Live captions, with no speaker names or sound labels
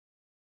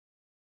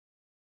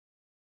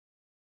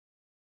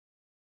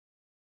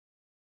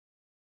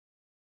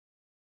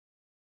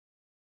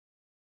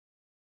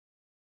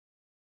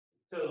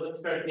So let's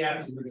start the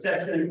afternoon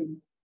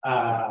session.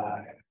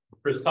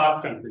 First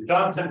talk from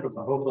Johnson from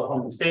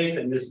Oklahoma State,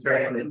 and this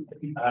gentleman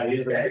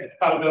is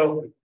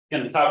Chicago.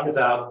 Going to talk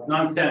about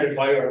non-standard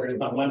bi-orders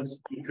on one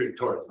featured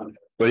torus.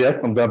 So yes,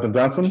 I'm Dr.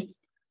 Johnson.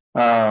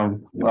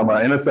 I'm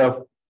an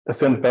NSF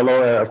Ascend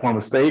Fellow at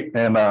Oklahoma State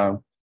and at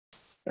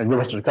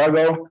University of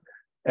Chicago.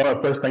 And I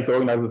first thank the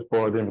organizers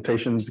for the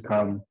invitation to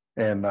come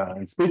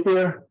and speak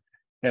here.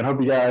 And hope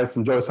you guys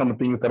enjoy some of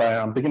the things that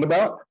I'm thinking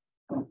about.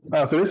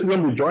 So this is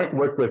going to be joint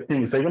work with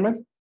Henry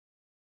Segerman,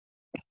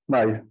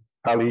 my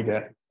colleague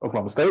at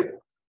Oklahoma State.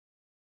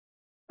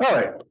 All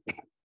right.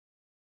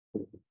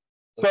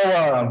 So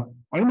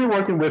I'm going to be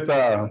working with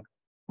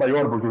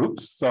bi-orderable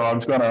groups. So I'm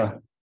just going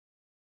to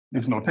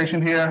use notation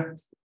here.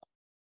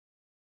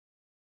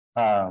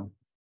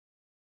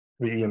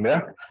 Be in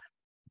there.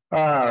 So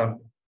I'm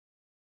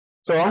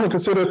going to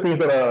consider things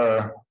that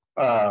are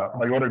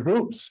bi-ordered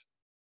groups.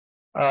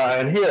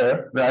 And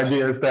here, the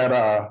idea is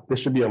that this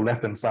should be a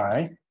less-than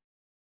sign.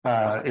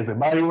 Is a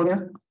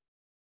bi-order.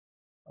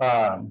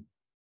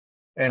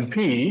 And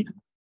P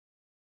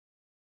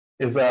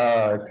is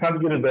a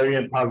conjugate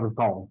invariant positive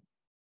cone.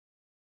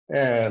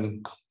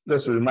 And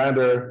just a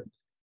reminder,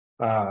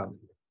 the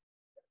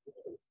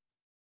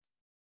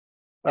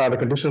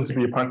conditions to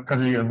be a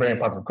conjugate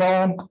invariant positive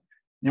cone.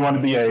 You want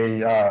to be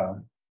a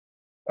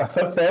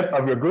subset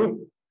of your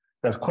group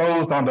that's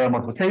closed on the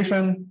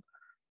multiplication.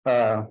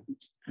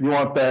 You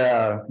want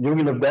the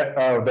union of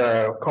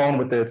the cone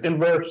with its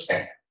inverse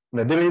and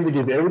the derivative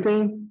gives you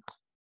everything.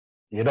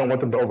 You don't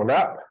want them to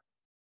overlap.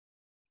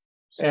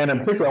 And in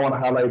particular, I want to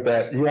highlight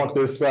that you want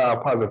this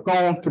positive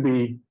cone to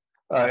be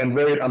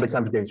invariant under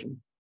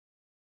conjugation.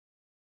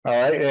 All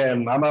right,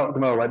 and I'm not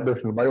going to write the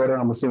definition by order.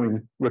 I'm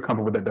assuming we're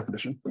comfortable with that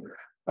definition.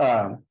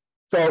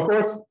 So of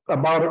course, a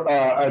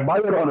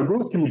bi-order on a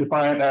group can be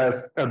defined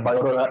as a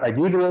bi-order like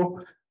usual.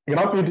 It can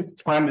also be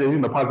defined as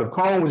using the positive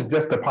cone with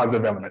just the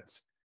positive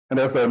elements. And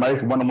there's a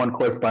nice one-on-one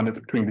correspondence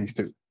between these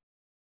two.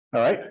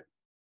 All right.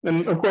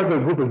 And of course, the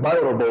group is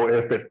bi-orderable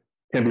if it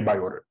can be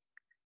bi-ordered.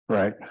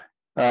 Right.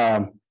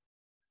 And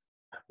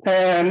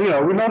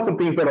we know some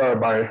things that are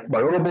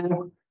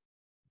bi-orderable.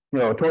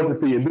 Towards the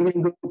three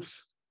inducing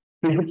groups.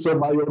 Three groups are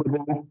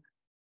bi-orderable.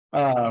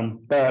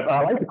 But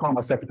I like to call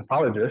myself a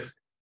topologist.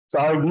 So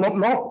I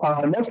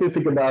mostly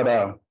think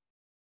about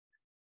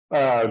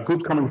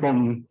groups coming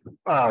from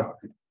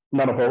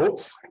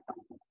manifolds.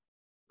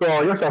 So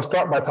I guess I'll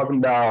start by talking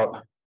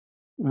about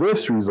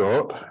this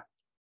result.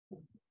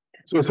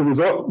 So it's a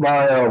result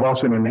by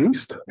Rolfsen and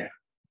East.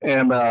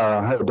 And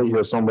I have a date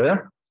here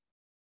somewhere.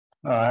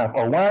 I have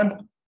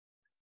O1.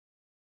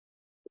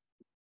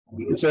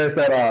 It says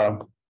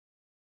that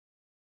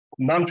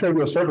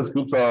non-trivial surface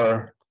groups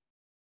are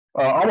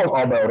almost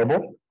all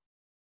bi-orderable.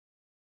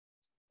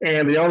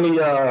 And the only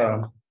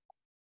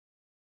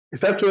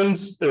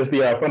exceptions is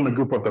the fundamental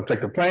group of the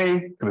objective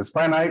plane, because it's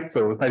finite,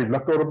 so it's not even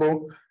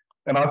left-orderable.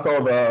 And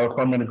also the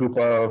fundamental group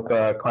of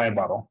the client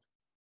model.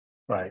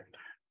 Right.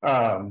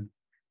 And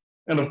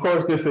of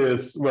course, this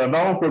is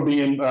known for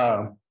being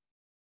one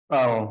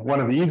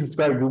of the easiest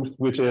described groups,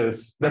 which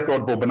is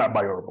left-orderable but not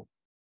bi-orderable.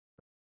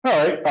 All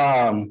right.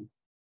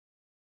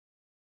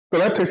 So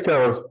that takes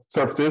care of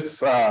surfaces.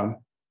 So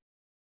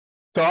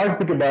I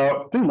think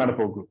about three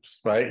manifold groups,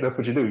 right? That's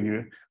what you do.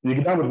 You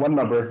get down with one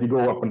number, you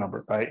go up a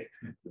number, right?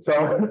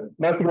 So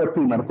let's think about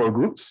three manifold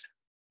groups.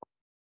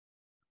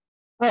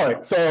 All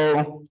right.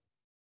 So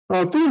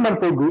three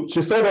manifold groups,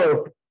 you sort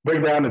of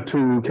break down into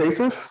two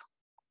cases.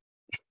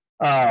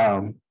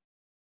 So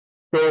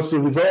it's the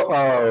result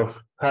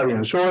of Harry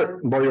and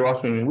Short,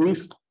 Perron-Rolfsen and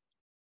Reist.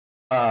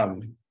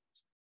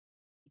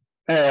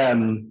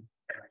 And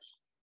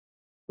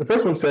the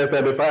first one says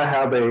that if I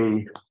have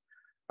a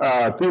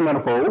three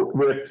manifold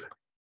with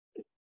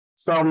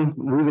some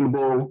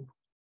reasonable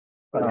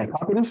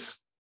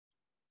properties,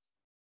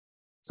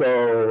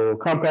 so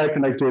compact,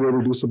 connected,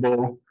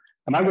 reducible,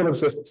 and I'm going to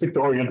just stick to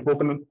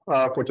orientable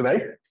for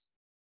today.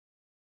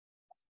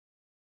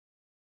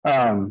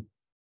 Then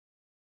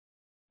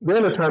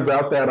it turns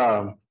out that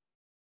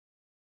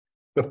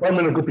the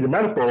fundamental group of your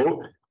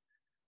manifold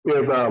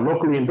is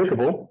locally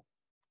indicable.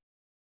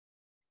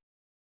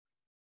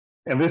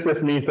 And this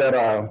just means that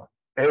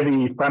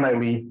every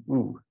finitely,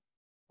 I'll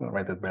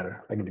write this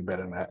better. I can do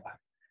better than that.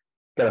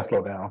 Gotta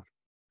slow down.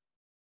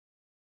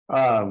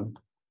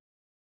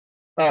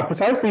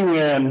 Precisely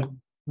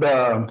when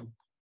the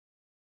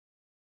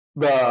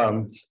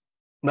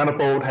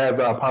manifold has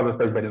a positive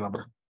space-Betty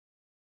number.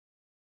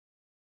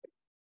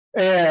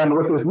 And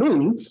what this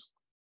means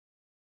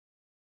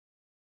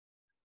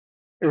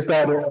is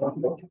that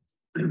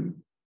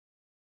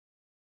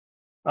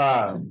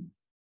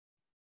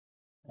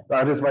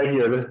just right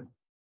here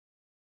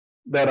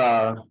that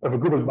if a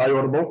group is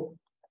bi-orderable,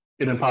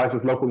 it implies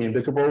it's locally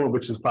indicable,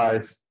 which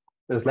implies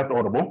it's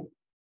left-orderable.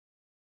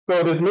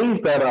 So this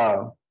means that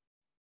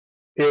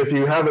if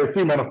you have a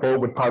three manifold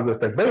with positive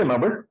space-Betty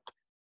number,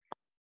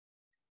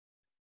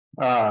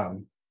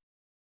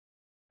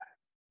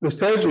 this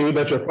tells you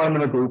that your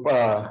fundamental group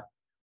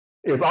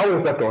is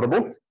always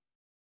left-orderable.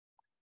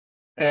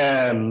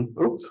 And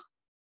oops,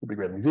 big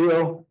red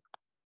reveal.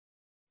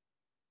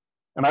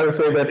 And I would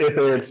say that if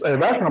it's a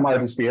rational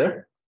homology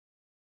sphere,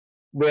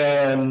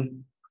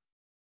 then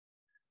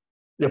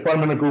your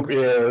fundamental group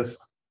is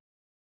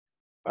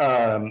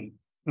not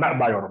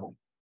bi-orderable.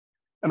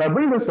 And I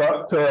bring this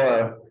up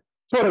to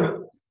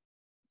sort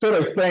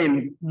of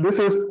explain, this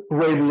is the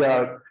way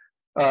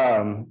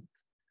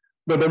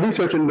the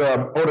research in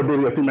the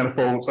orderability of three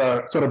manifolds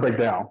sort of break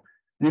down.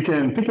 You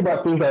can think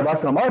about things like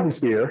rational homology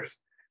spheres,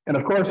 and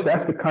of course,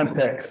 that's the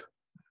context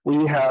where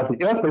you have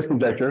the L-space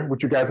conjecture,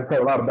 which you guys have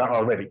heard a lot about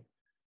already.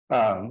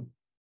 But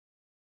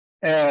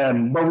when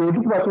you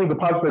think about things the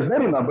positive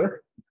Betty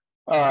number,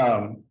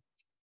 in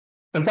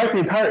fact, the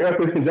entire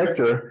L-space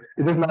conjecture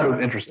is just not as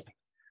interesting.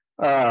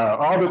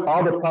 All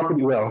the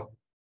property, well,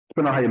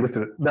 depending on how you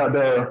listed it,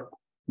 they're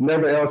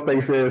never L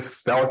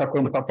spaces, they always have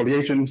chromatic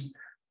foliations,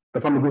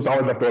 the fundamental groups are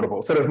always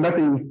orderable. So there's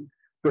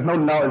no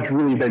knowledge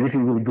really that you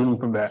can really glean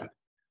from that.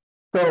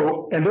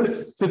 So in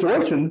this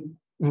situation,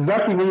 it's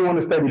exactly when you want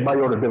to study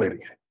bi-orderability.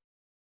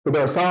 So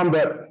there are some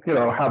that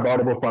have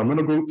orderable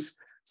fundamental groups,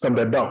 some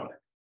that don't.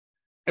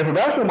 And for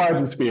rational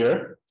homology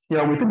sphere,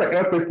 when we think about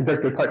L-space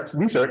conjecture type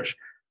research,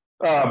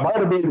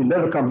 bi-orderability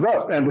never comes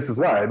up, and this is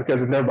why,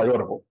 because it's never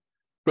bi-orderable.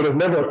 So there's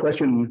never a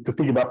question to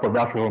think about for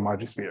rational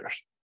homology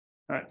spheres.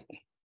 All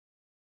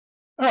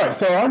right,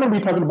 so I'm going to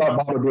be talking about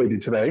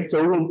bi-orderability today.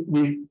 So we're going to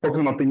be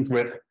focusing on things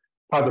with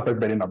positive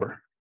Betty number.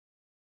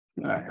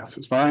 This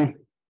is fine.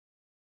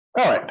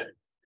 All right,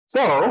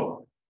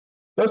 so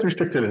let's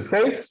restrict to this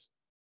case.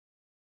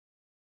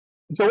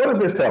 So what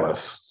does this tell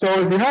us? So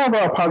if you have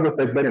a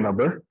positive Betty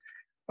number,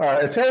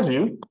 it tells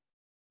you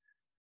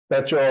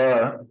that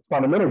your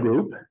fundamental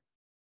group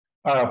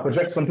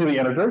projects onto the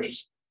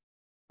integers,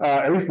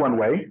 at least one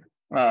way,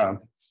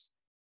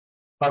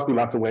 possibly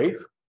lots of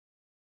ways.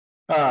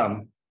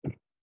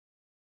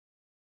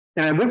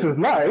 And this is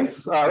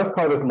nice. Let's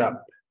call this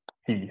map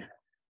P.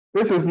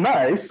 This is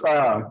nice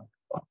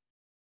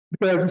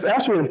because this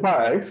actually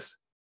implies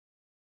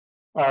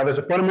that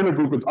your fundamental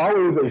group is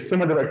always a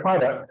semi-direct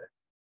product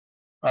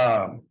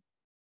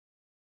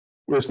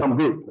with some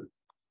group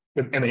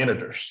in the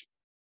integers.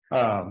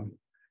 In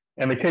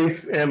the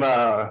case in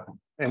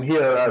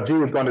here, G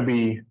is going to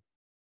be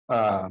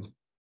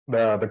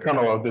the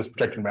kernel of this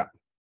projection map.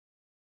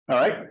 All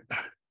right.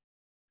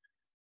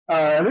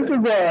 This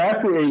is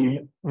actually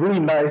a really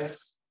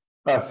nice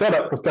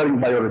setup for studying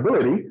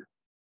bi-orderability.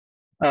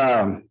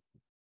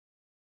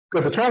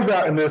 Because it turns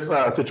out in this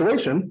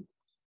situation,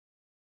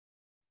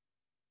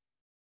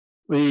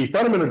 the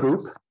fundamental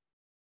group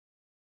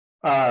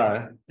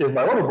is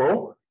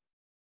bi-orderable.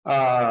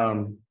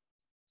 I'm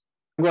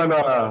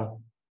gonna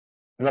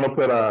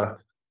put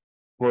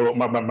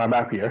my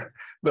map here.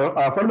 The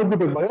fundamental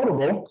group is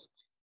bi-orderable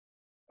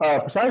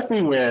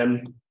precisely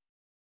when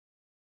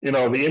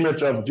the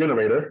image of the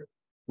generator,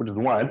 which is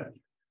 1,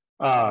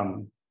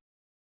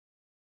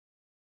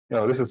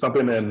 this is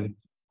something in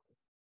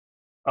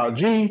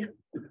G.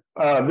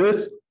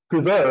 This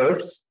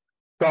preserves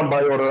some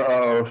bi-order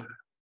of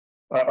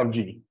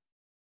G.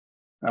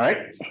 All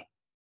right.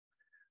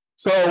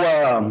 So,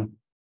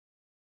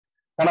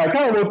 and I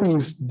kind of wrote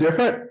these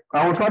different.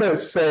 I will try to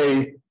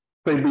say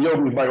B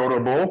is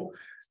bi-orderable,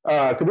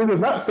 because this is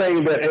not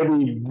saying that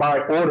every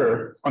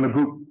bi-order on a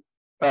group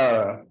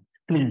can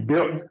be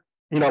built,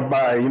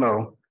 by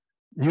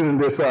using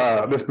this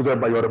this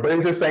preserved bi-order, but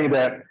it's just saying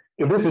that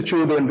if this is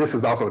true, then this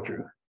is also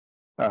true.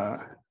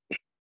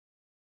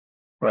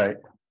 Right.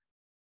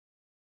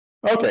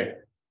 Okay.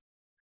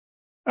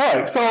 All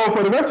right. So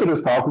for the rest of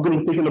this talk, we're going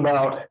to be thinking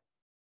about,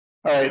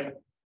 all right,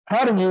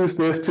 how to use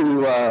this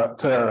to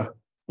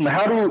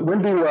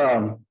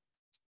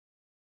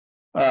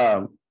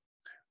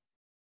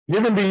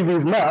given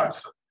these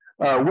maps,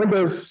 when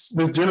does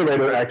this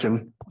generator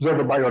action preserve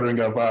the bi-ordering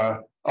of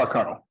our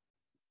kernel?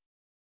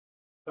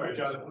 Sorry,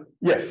 Jonathan.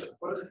 Yes.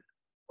 What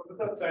does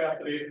that say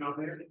after the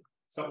denominator?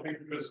 Something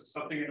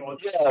in order.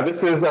 Yeah,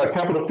 this is a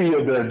capital Phi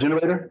of the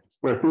generator,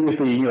 where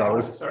previously,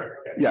 is, sorry.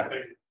 Okay. Yeah.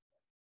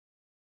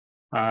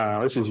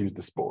 Let's just use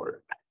this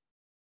board.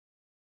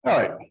 All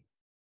right.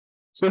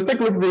 So let's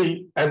take a look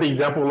at the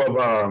example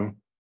of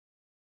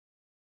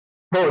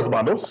torus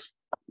bundles.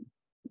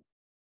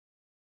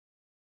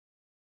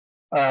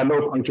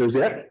 No punctures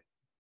yet.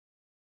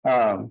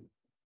 There's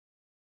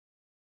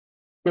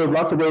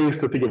lots of ways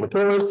to think of a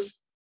torus.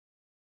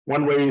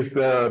 One way is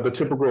the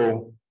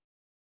typical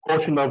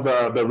portion of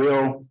the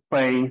real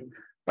plane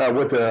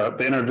with the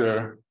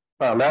integer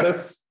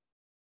lattice.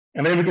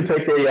 And then we can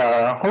take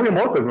a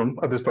homeomorphism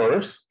of this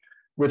torus,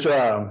 which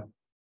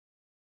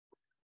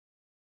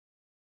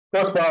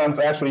corresponds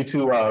actually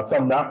to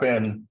some map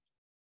in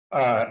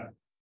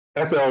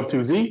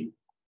SL2Z.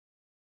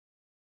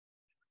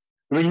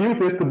 We use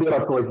this to build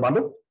our torus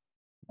bundle.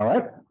 All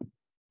right.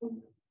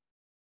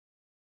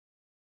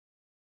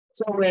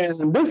 So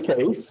in this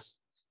case,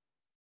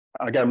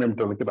 I got to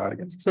remember to look about it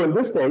again. So in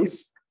this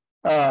case,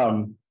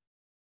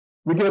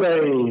 we get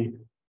a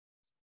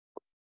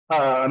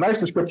nice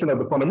description of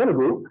the fundamental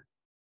group.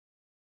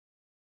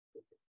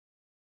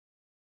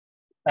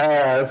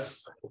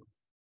 as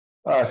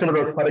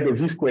similar to particle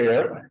g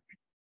squared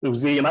of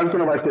z, and I'm going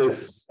to write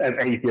this as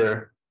a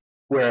here,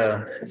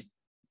 where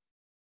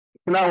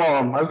from now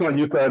on I'm going to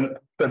use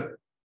the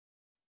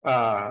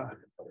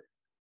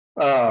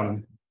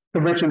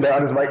convention that I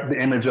just write the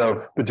image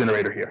of the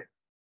generator here.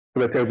 So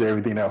that tells you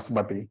everything else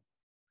about the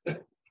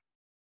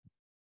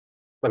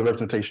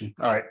representation.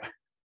 All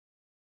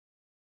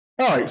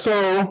right,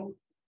 so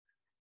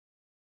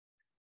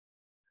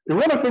if we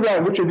want to figure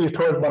out which of these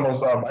torus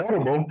bundles are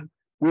bi-orderable,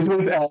 we just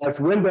need to ask,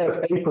 when does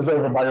A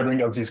preserve a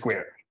bi-ordering of Z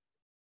squared?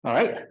 All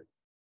right.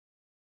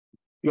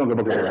 You don't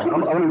go back. I'm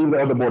going to leave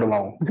the other board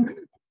alone.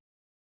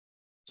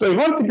 So if you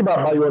want to think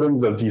about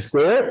bi-orderings of Z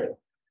squared,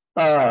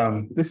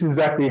 this is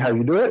exactly how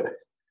you do it.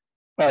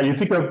 You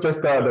think of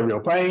just the real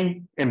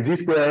plane, and Z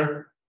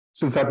squared,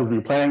 since that would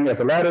be plane as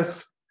a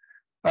lattice.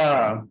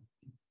 And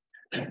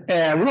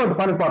we're going to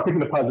define this by picking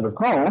the positive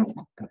cone.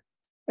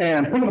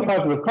 And picking the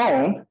positive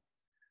cone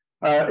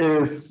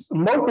is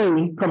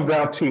mostly comes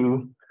down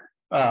to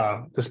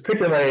just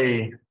picking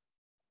a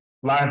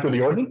line through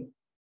the origin.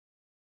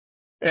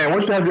 And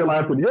once you have your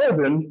line through the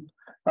origin,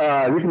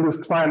 you can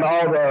just find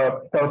all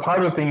the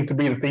positive things to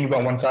be the things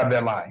on one side of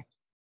that line,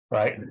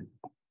 right?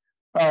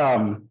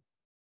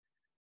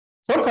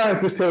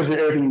 Sometimes this tells you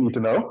everything you need to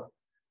know,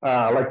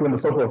 like when the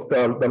slope of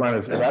the line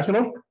is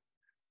irrational.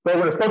 But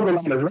when the slope of the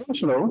line is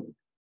rational,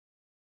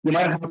 you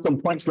might have some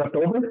points left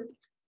over.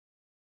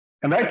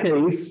 In that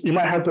case, you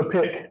might have to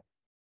pick.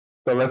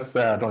 So let's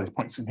draw these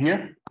points in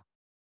here.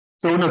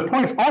 So when there's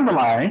points on the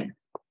line,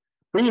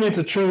 then you need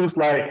to choose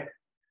like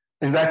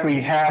exactly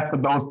half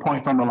of those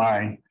points on the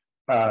line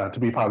to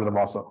be positive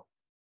also.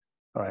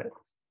 All right.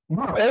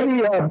 Now,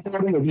 every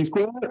building of Z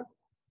squared,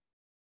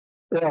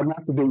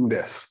 not to do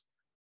this.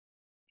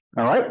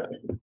 All right.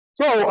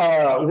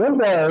 So when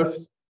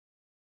does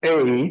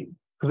A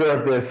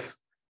preserve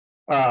this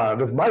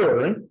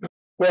bi-ordering?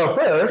 Well,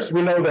 first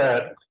we know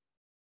that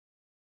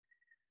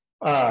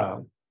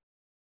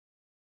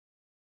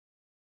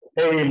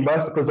A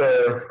must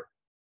preserve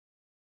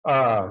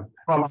on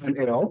line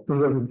L,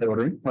 preserve this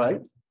bi-ordering,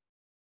 right?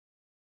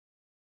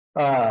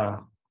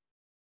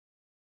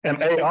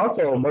 And A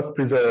also must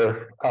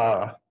preserve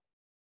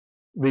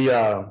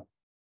the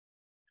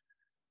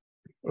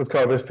let's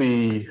call this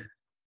the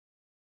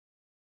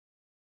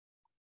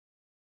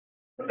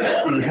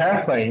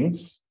half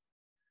planes.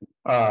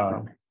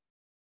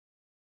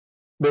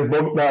 There's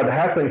both the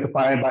half planes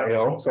defined by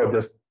L, so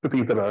just the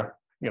things that are,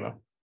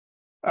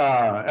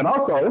 and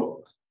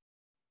also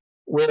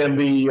when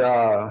the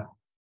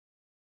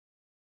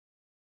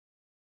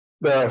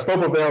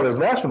slope of L is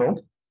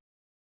rational,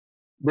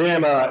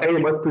 then A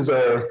must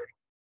preserve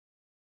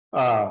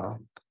the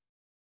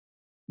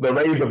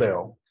rays of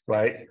L,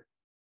 right?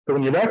 So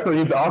when you're rational, you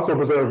need to also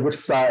preserve which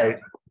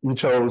side you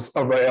chose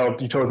of the L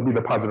you chose to be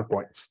the positive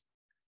points.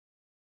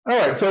 All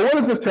right, so what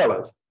does this tell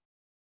us?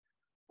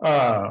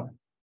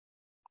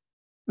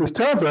 This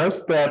tells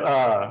us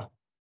that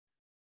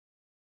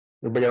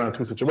we're beginning on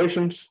two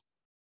situations.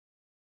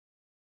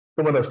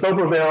 So when the slope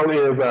of L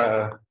is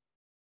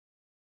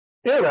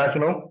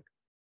irrational,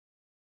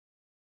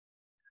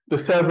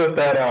 this tells us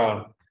that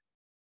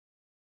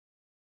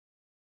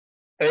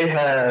A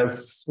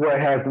has, well,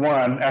 it has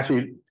one,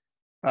 actually,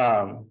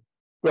 well,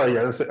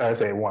 yeah, I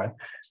say one.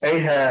 A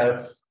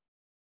has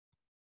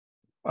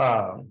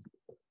a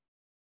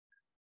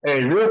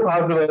real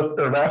positive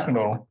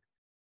irrational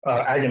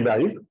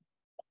eigenvalue,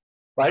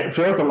 right? If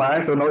you look at the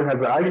line, so know it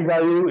has an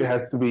eigenvalue, it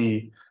has to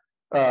be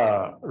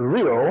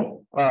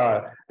real.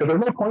 If there's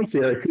no points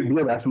here, it could be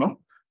irrational,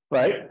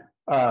 right?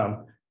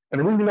 And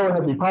the reason you know it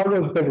has to be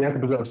positive is because it has to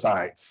preserve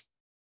sides.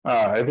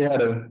 If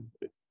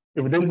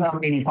it didn't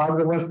have any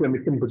positive ones, then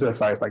it couldn't preserve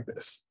sides like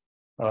this.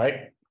 All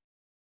right.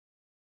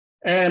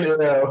 And if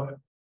the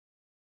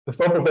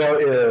slope of L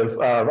is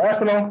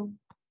rational,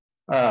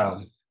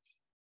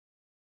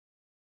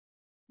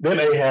 then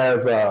A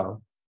has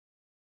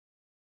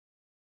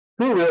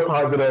two real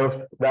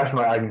positive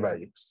rational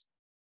eigenvalues.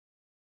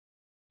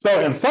 So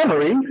in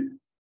summary,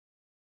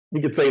 we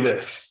could say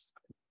this.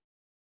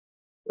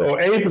 So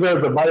A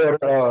preserves a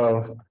bi-order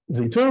of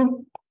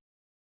Z2.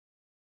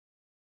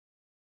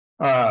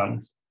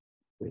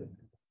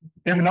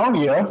 If and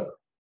only if,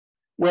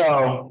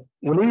 well,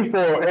 we need for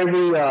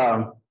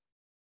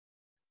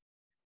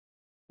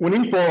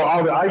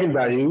all the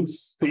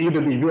eigenvalues to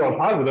either be real or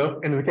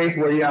positive. In the case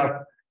where you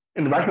have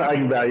in the rational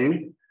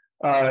eigenvalue,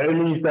 it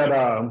means that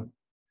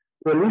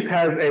it at least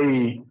has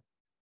the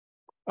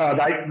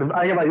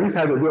eigenvalue at least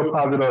has a real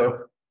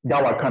positive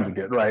Galois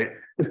conjugate, right?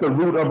 It's the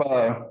root of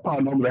a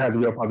polynomial that has a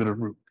real positive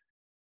root.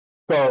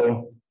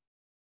 So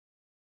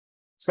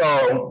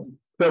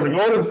we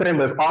order the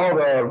same as all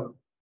the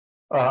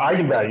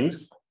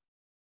eigenvalues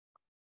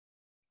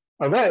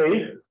of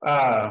A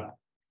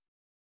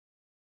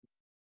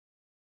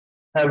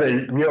has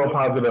a real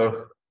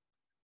positive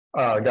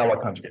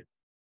Galois conjugate.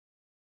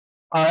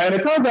 And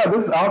it turns out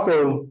this is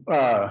also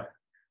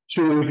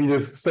true if you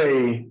just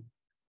say,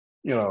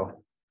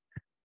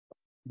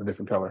 a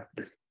different color.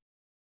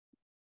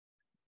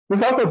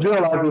 This also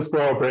generalizes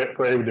for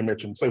every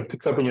dimension. So if you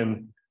pick something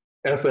in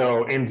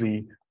SL,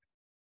 NZ,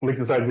 link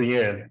inside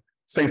ZN,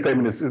 same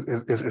statement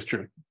is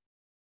true.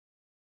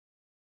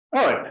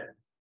 All right.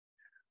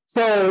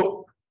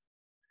 So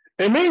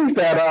it means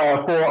that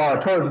for our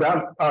torus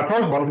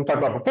models we talked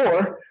about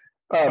before,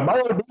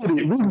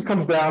 bi-orderability really just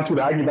comes down to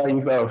the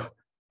eigenvalues of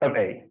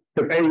A,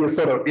 because A is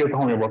sort of the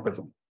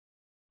homeomorphism.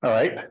 All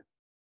right.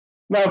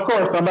 Now, of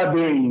course, I'm not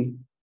doing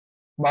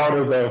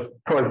models of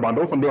torus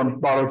bundles. I'm doing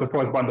models of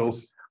torus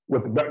bundles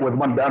with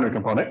one boundary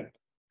component.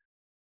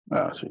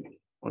 Actually,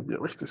 let me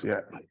erase this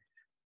yet.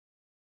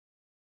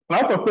 And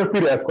also feel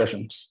free to ask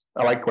questions.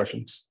 I like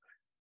questions.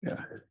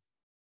 Yeah.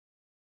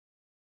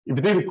 If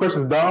you think the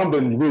question's dumb,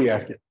 then really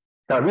ask it.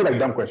 I really like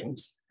dumb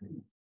questions.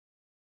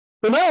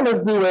 So now let's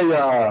do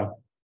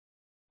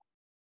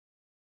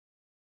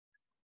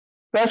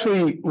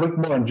actually look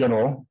more in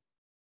general.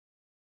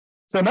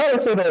 So now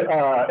let's say that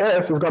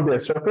S is going to be a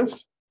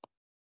surface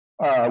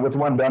with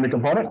one boundary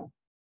component.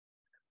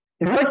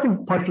 If you like to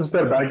punch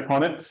instead of boundary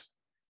components,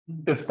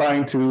 it's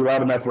fine to allow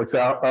the math works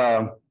out.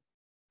 I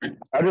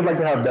just like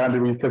to have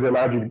boundaries because it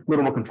allows you a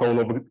little more control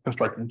over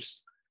constructors.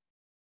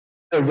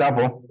 For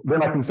example,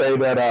 then I can say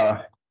that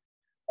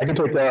I can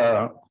take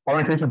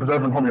orientation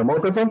preserving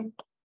homeomorphism.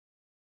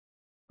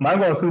 I'm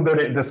going to assume that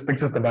it just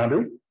fixes the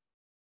boundary,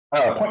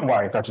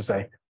 point-wise, I should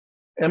say.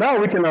 And now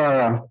we can,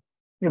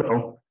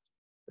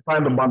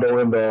 find the bundle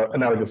in the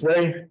analogous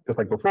way, just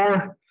like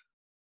before.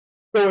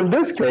 So in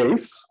this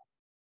case,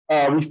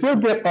 we still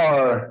get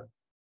our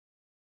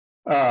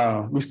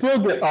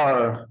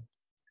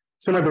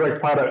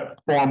semi-direct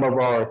product form of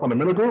our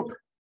fundamental group.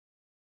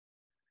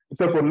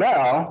 Except for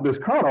now, this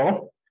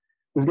kernel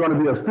is going to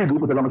be a free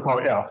group, which I'm going to call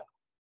F.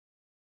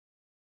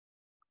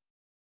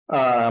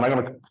 And I'm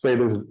going to say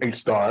this is H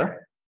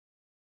star.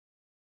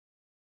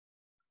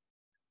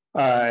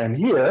 And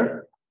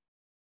here,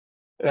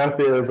 F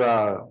is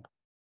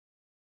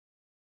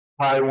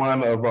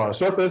pi1 of our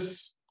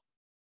surface,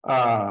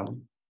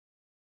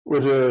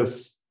 which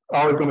is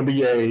always going to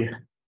be a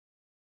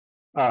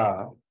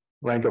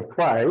rank of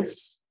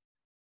twice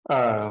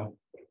the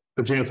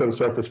genus of the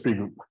surface free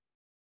group.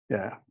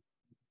 Yeah.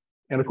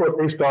 And of course,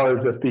 H star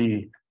is just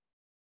the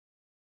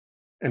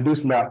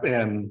induced map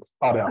in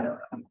all down.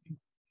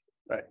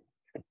 Right.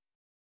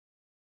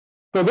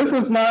 So this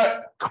is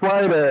not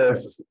quite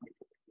as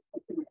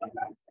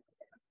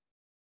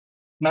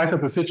nice as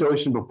the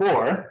situation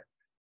before.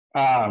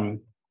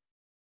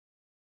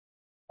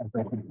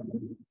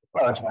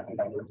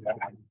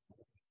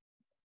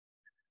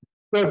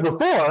 Whereas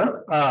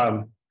before,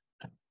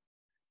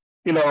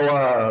 we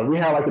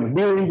had like an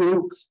Abelian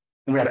group,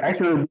 and we had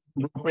actually,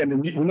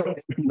 and we know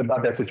everything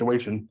about that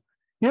situation.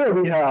 Here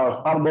we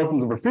have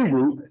automorphisms of a free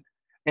group,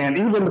 and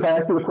even if I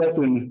ask you the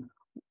question,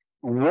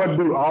 what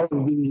do all of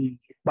the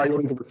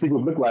bi-orders of a free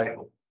group look like?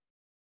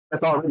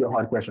 That's already a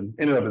hard question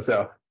in and of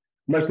itself,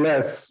 much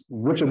less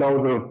which of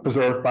those are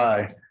preserved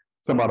by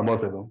some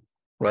automorphism,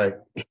 right?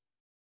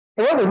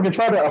 However, we can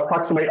try to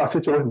approximate our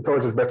situation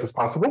towards as best as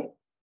possible.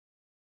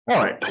 All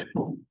right.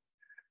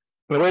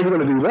 The way we're going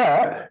to do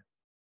that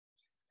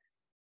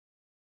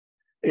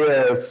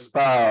is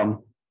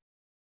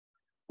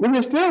we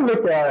can still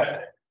look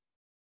at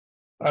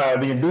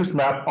the induced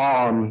map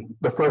on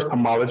the first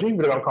homology,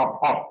 we're going to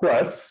call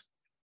plus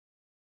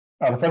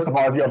the first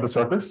homology of the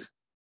surface.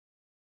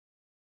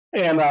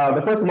 And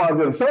the first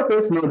homology of the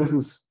surface, remember this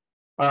is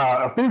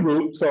a free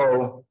group,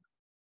 so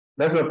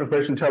that's an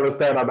information tell us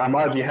that the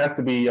homology has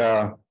to be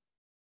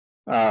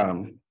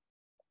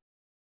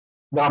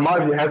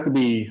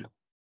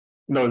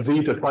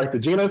Z to twice the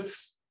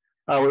genus.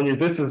 When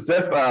this is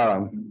just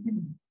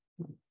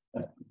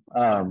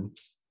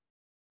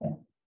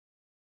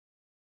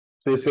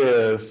this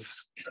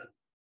is,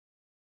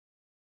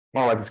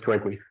 I'll write this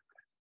correctly.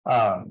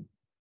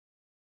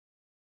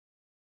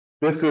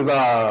 This is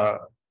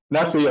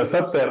naturally a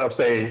subset of,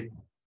 say,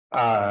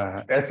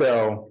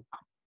 SL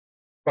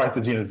twice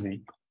the genus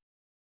Z.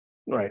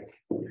 Right.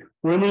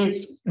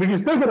 We can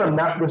still get a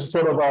map which is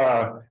sort of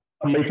a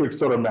matrix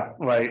sort of map,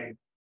 right?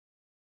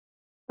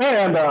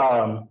 And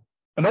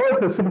in order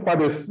to simplify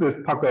this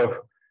talk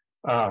of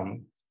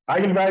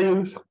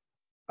eigenvalues,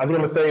 I was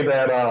going to say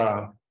that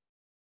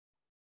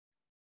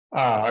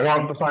I'm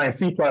going to define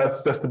C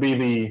plus just to be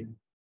the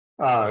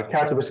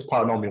characteristic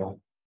polynomial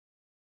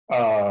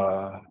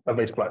of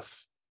H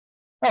plus.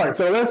 All right,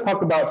 so let's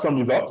talk about some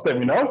results that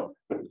we know.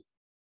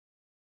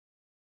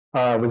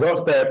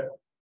 Results that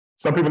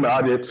some people in the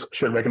audience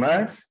should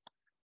recognize.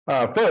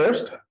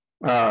 First,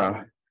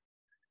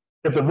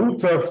 if the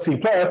roots of C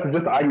plus are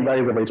just the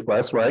eigenvalues of H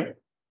plus, right,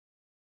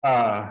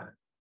 are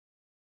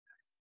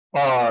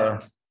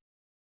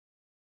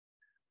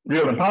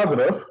real and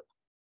positive,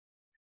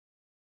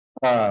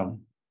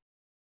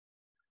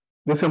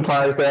 this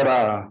implies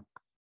that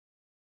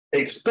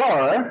H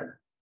star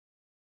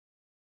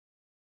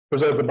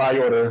preserves the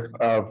bi-order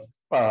of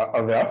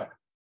F.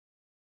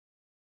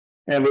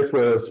 And this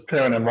was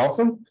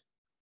Perron-Rolfsen.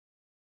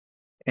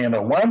 And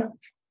a 1.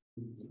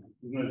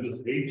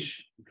 This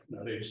H,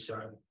 not H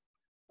star.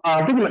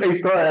 I'm thinking of H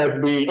star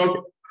as being, okay,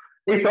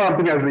 H star I'm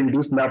thinking as the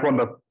induced map on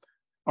the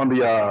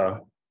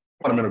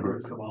fundamental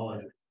groups.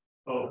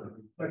 Oh,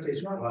 What's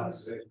H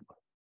plus?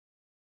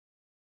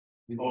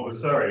 oh,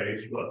 sorry,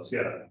 H plus,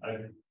 yeah.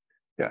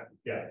 Yeah.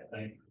 Yeah,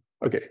 thank you.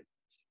 Okay.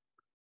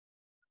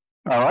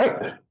 All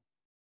right.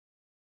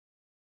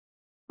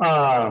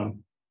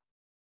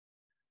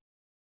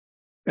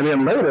 And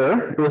then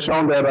later, it was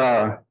shown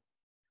that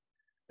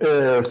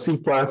if C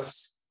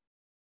plus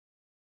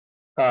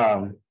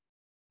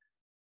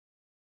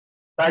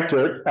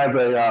factored as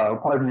a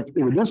part of these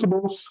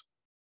irreducibles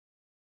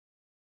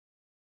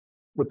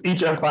with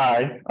each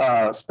Fi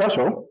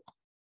special,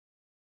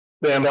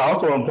 then that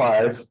also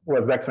implies the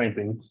exact same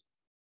thing.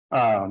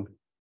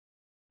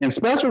 In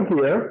special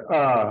here,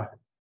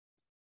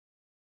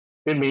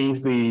 it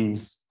means the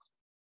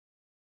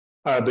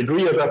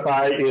degree of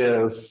Fi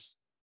is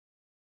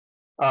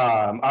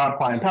odd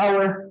prime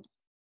power,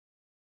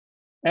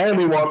 and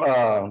we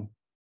want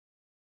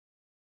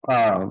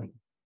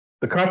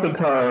the constant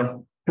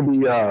term to be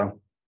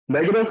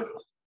negative.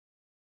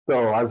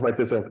 So I just write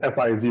this as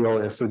Fi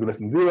 0 is less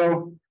than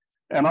 0.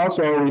 And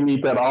also we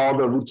need that all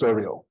the roots are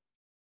real.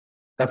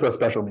 That's what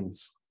special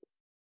means.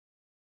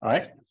 All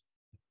right.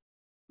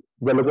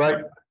 Does that look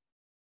right?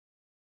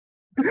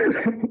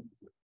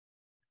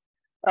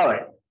 All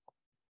right.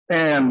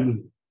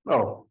 And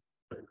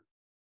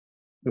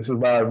this is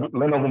by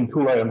Lenovo,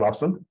 Tula, and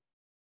Rolfsen.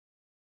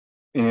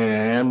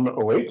 And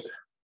wait,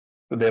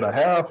 the data I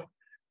have.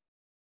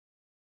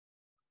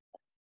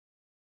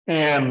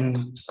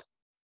 And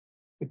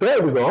the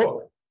third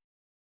result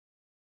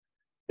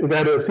is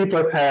that if C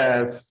plus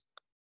has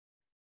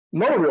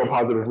no real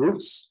positive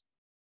roots,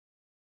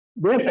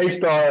 then H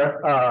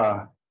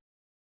star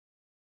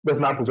does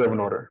not preserve an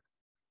order.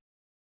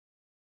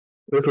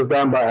 This was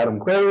done by Adam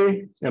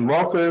Clary and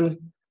Rolfsen,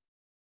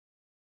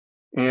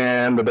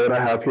 and the data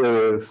I have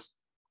here is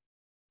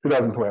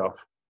 2012.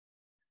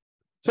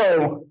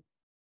 So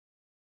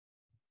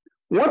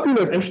one thing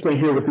that's interesting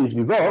here with these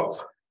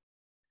results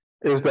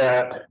is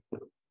that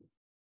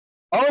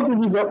all of the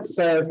results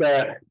says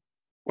that,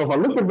 well, if I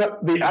look at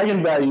the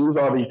eigenvalues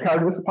or the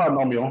characteristic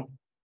polynomial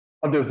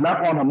of this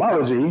map-on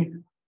homology,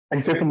 I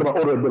can say something about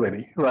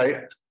orderability,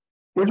 right?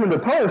 Which in the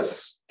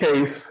torus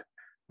case is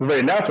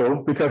very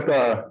natural because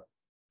the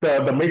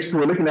matrix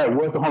we're looking at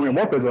was the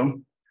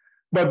homeomorphism.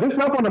 But this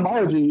map-on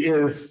homology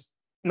is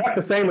not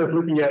the same as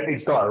looking at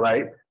H star,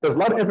 right? There's a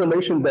lot of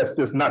information that's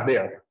just not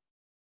there.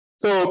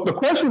 So the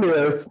question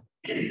is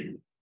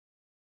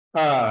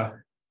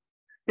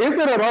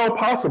it at all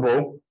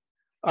possible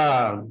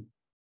for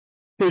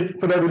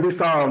there to be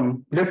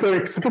some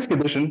necessary sophisticated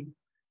condition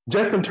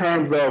just in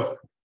terms of,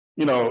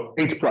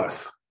 H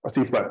plus or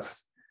C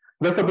plus?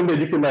 That's something that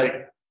you can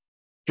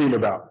dream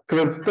about,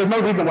 because there's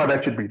no reason why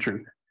that should be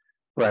true,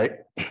 right?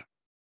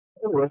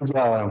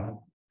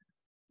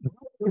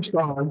 H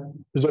star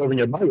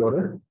preserving a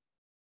bi-order.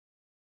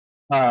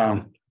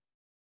 Or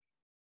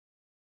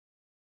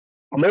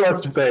maybe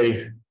I should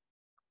say,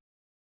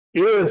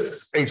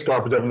 is H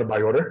star preserving a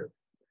bi-order?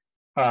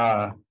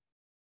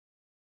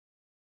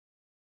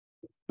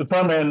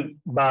 Determined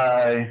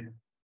by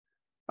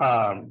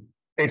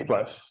H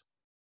plus.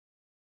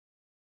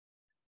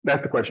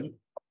 That's the question.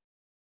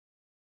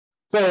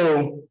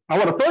 So I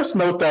want to first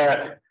note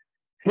that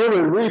here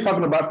we're really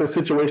talking about this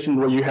situation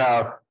where you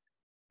have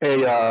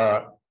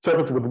a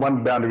surface with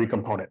one boundary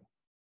component,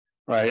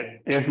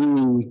 right? If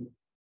you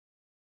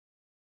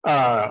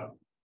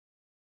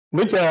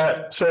look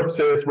at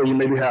surfaces where you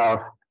maybe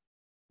have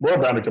more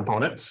boundary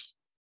components,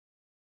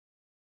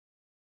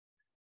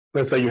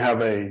 let's say you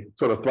have a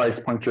sort of thrice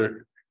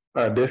punctured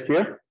disk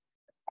here.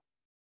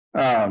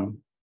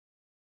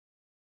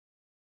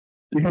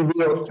 You can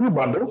build two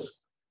bundles,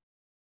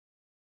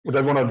 which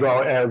I'm going to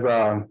draw as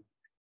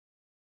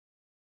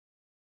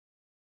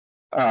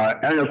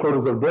annual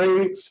quotas of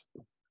grades,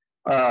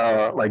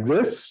 like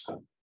this.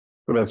 So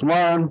that's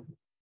one.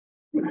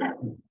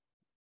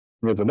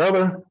 Here's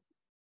another.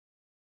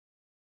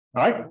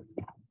 All right.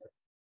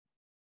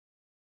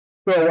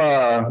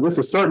 So this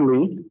is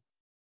certainly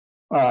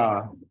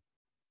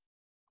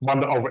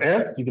bundle over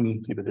S. You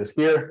can see the disk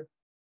here,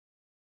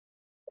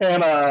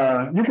 and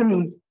you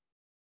can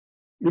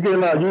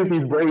use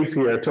these grades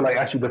here to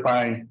actually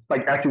define,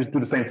 actually do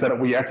the same setup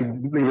where you actually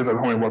leave this as a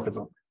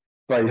homeomorphism.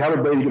 So you have a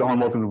grade, you get a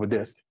homeomorphism with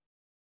disk.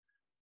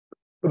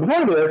 But the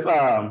point is,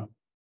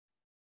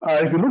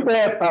 if you look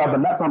at the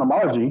map-on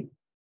homology,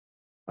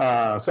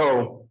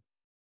 so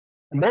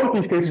in both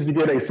these cases, you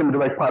get a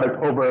semi-direct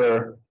product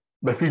over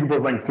the C group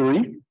of length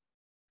 3.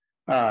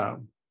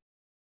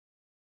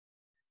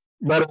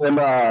 But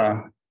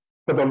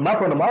the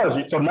map-on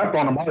homology, so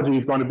map-on homology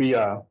is going to be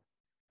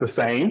the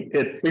same.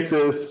 It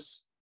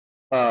fixes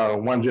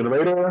one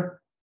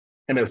generator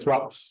and it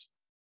swaps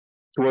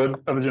to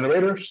other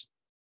generators.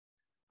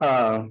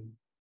 But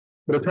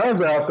it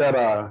turns out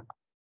that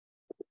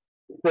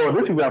for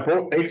this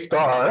example, H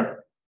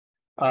star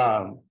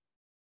doesn't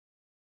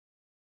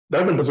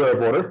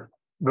preserve order,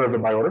 preserve the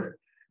bi-order.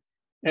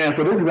 And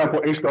for this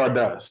example, H star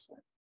does.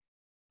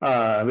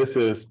 This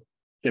is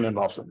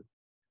Perron-Rolfsen.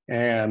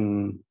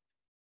 And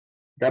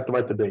got to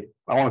write the date.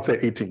 I want to say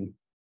 18.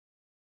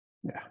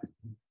 Yeah.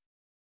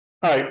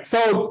 All right.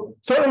 So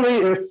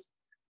certainly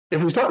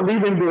if we start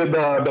leaving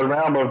the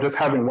realm of just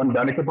having one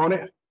bounding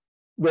component,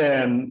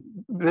 then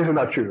this is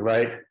not true,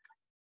 right?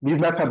 These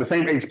maps have the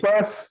same H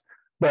plus,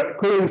 but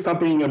clearly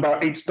something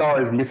about H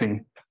star is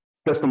missing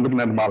just from looking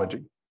at the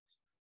homology.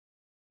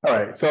 All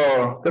right,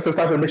 so let's just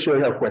start to make sure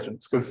you have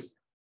questions, because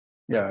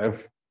yeah,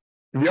 if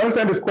you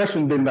understand this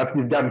question, then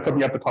you've gotten something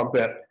you have to talk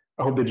that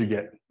I hope that you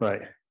get,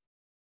 right?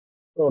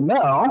 So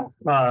now,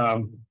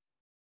 I'm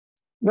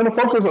going to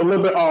focus a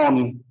little bit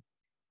on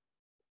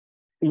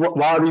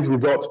why these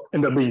results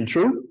end up being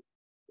true.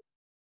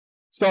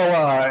 So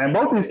in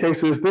both of these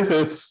cases, this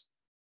is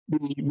the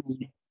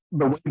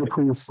way the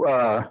proof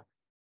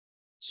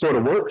sort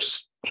of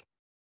works,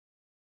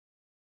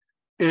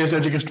 is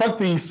that you construct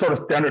these sort of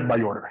standard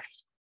by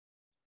orders.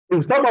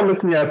 We start by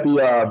looking at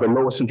the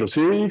lowest central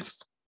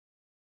series.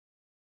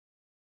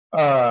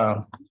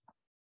 And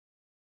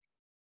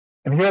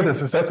here the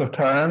successive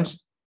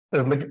terms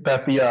is looked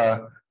at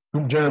the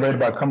group generated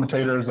by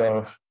commutators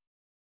of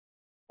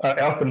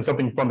F and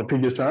something from the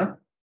previous term.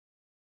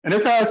 And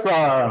this has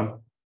a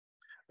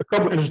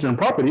couple of interesting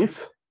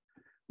properties.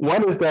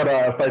 One is that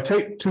if I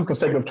take two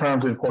consecutive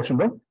terms and quotient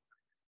them,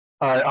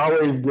 I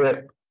always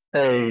get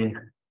a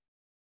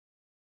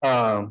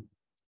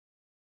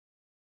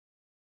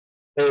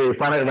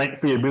finite rank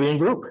free abelian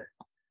group,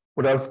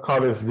 which I'll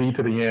call this Z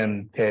to the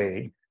N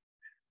K.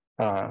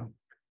 And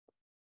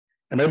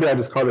maybe I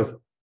just call this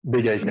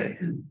big AK.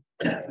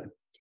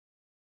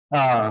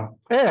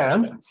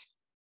 And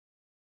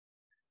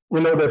we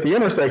know that the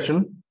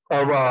intersection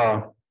of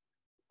all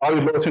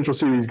the lower central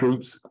series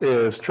groups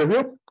is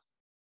trivial.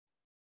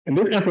 And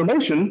this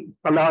information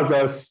allows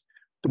us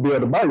to be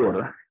able to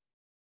bi-order.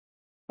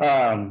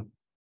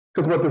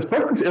 Because what this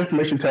focus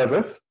information tells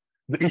us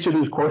that each of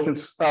these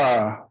quotients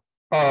are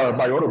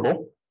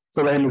bi-orderable.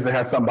 So that means it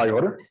has some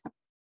bi-order.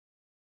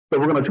 So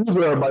we're going to choose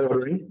a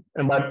bi-ordering,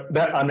 and by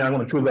that I mean I'm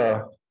going to choose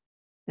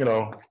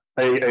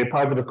a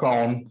positive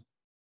cone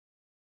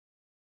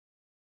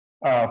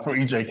for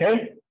each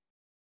JK.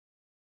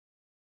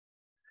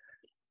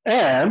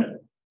 And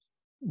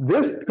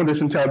this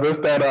condition tells us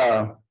that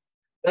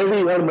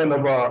every element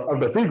of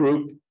the free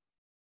group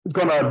is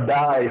going to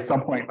die at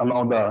some point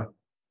along the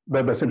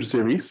central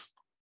series.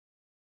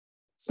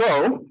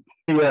 So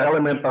the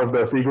element of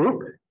the free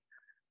group,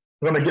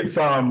 we're going to get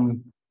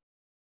some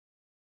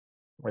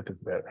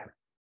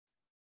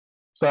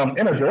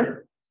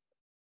integer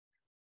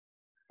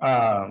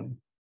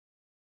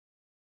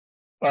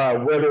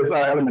where this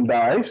element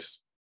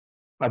dies.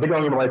 I think I'm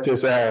going to write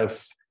this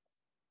as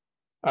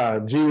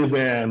G is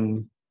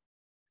in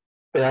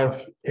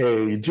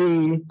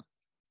FKG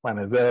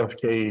minus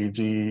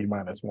FKG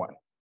minus 1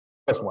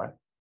 plus 1.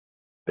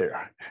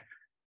 There.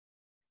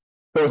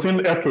 So it's in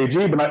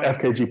FKG, but not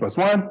FKG plus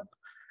 1.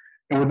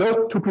 And with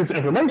those two pieces of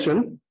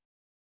information,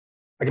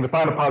 I can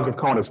define a positive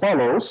cone as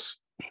follows.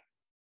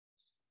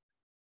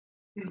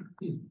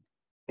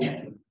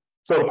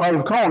 So the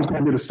positive cone is going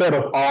to be the set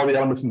of all the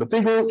elements in the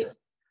free group,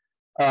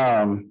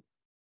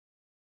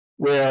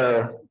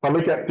 where if I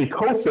look at the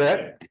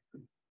coset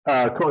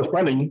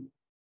corresponding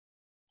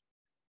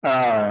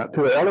to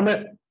the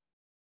element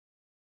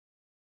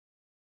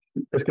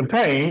is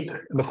contained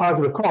in the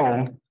positive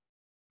cone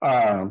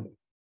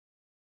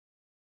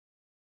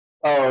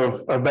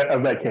of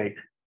that K.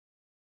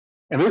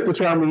 And this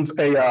determines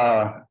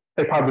a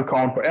positive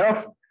cone for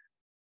F.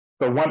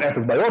 So one F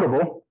is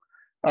bi-orderable.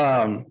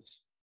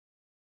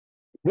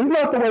 This is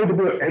not the way to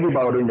do every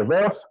bi-ordering of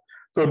F.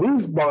 So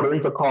these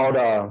bi-orderings are called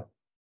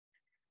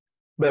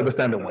the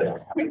standard way.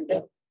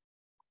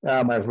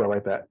 I might as well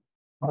write that.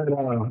 Another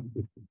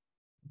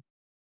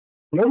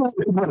way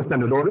to do the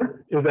standard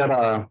order is that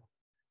I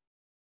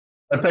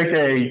take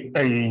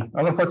I'm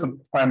going to first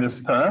find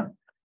this term.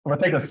 I'm going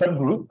to take a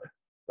subgroup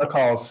I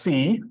call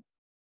C.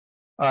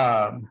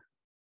 Let's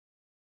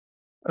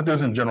do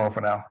this in general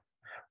for now.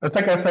 Let's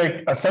take a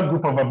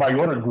subgroup of a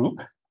bi-ordered group.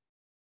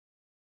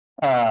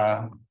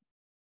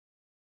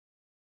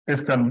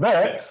 It's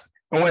convex.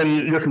 And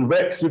when you're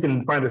convex, you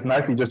can find this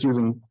nicely just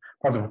using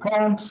positive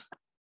cones.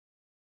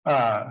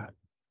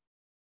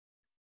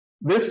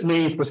 This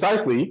means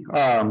precisely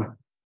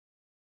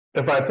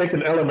if I take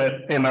an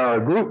element in our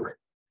group,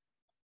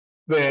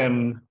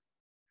 then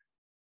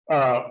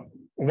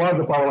one of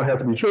the following has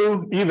to be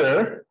true.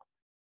 Either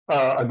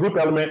a group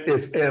element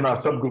is in our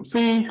subgroup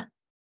C,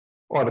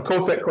 or the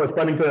coset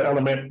corresponding to the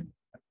element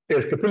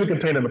is completely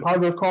contained in the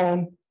positive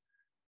cone,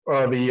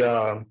 or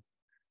the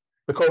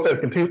coset is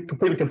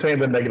completely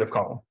contained in the negative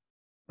cone,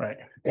 right?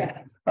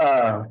 Yeah.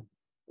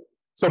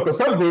 So for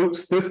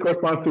subgroups, this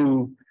corresponds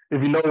to,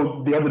 if you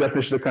know the other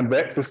definition of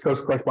convex, this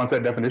corresponds to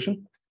that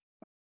definition.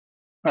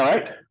 All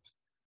right.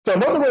 So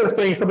another way of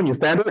saying something is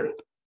standard,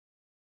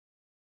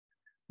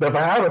 that if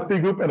I have a free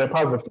group and a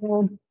positive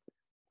cone,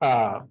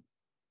 I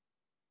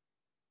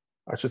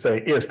should say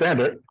is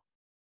standard.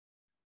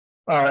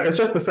 It's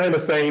just the same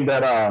as saying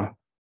that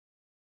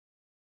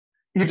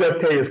each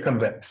FK is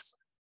convex.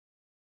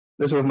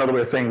 This is another way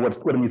of saying what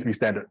it means to be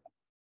standard.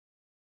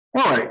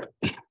 All right.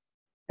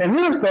 And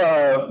here's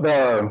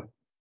the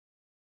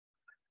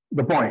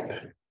point.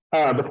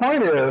 The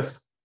point is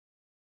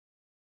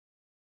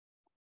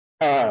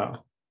the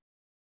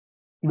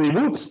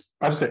roots,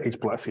 I just said H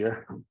plus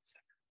here.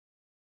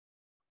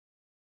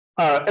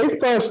 H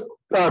plus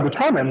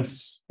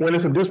determines when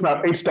it's induced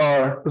map H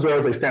star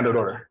preserves a standard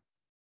order.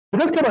 In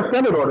this kind of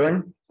standard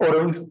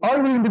orderings,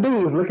 all we need to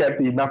do is look at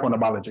the map on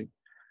homology.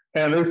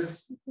 And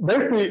it's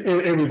basically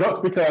it results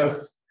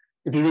because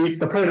if you read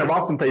the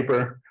Perron-Rolfsen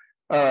paper,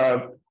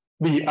 the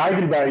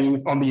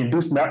eigenvalues on the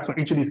induced maps on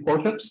each of these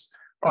quotients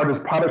are this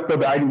product of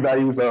the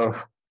eigenvalues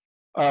of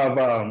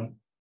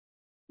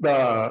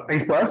the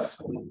H plus.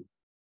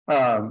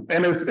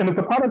 And it's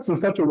the products in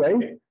such a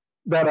way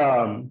that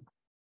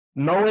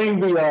knowing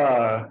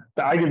the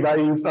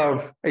eigenvalues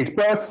of H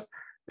plus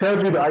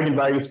tells you the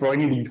eigenvalues for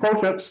any of these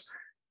quotients.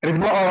 And if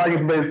you know all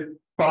eigenvalues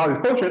for all these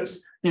quotients,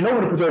 you know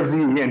what to preserve Z,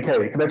 E, and K,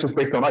 because that's just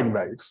based on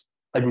eigenvalues,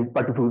 like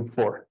we proved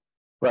before,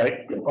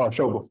 right? Or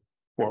showed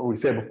before, we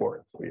said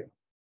before. So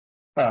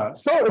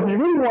if you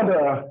really want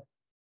to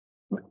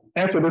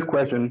answer this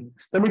question,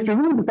 then we should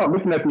really start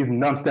looking at these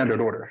non-standard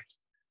orders,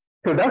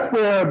 because that's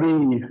where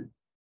the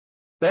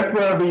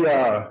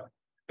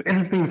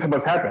interesting things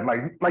must happen.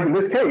 Like in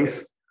this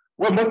case,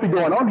 what must be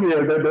going on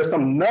here? That there's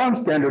some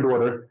non-standard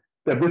order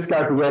that this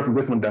guy preserves and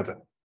this one doesn't,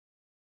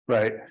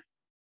 right?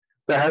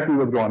 That has to be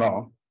what's going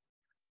on.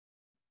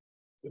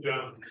 So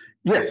John.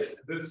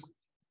 Yes. This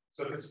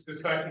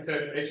fact you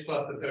said H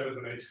plus determines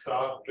and H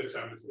star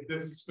determines. Is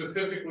this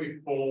specifically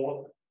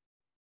for,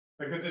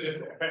 because it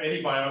is for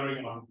any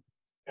bi-ordering on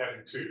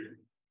F2,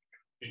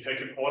 you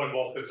take an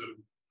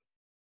automorphism.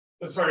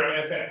 Sorry, on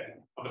FN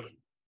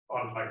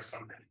on like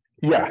some.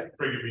 Yeah.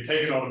 For you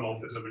take an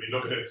automorphism and you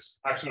look at its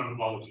action on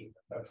homology.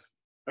 That's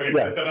okay.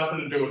 Yeah. That has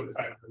nothing to do with the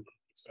fact that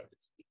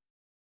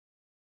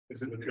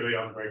this is a purely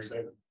algebraic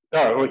statement.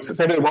 Oh, wait,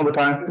 say that one more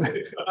time. It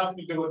has nothing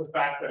to do with the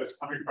fact that it's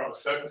coming from a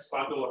certain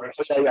bundle or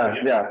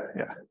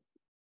Yeah.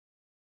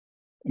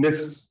 And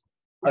this,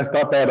 I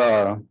stopped at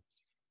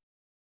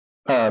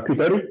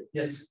 2:30.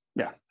 Yes.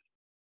 Yeah.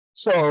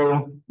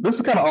 So this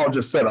is kind of all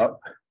just set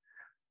up.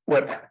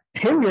 What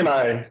Henry and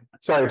I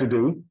decided to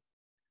do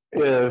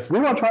is we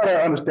want to try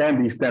to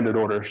understand these standard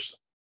orders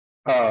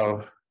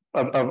of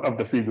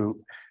the free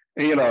group.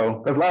 And, you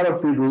know, there's a lot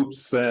of free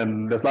groups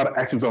and there's a lot of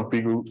actions on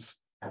free groups.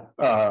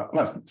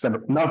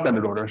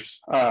 Non-standard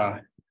orders. So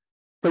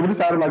we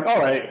decided, like, all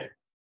right,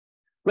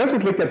 let's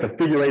just look at the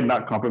figure eight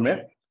knot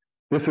complement.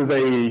 This is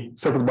a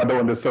surface bundle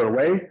in this sort of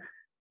way.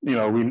 You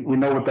know, we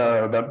know what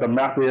the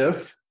map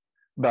is,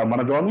 the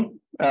monodromy.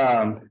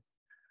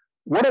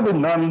 What are the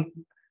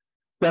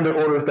non-standard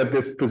orders that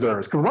this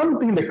preserves? Because one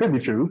thing that could be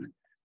true,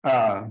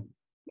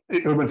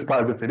 it wouldn't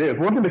surprise if it is.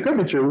 One thing that could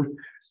be true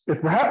is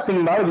perhaps in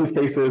a lot of these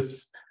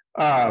cases,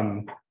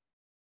 you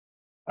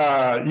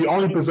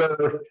only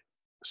preserve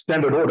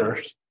standard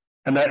orders,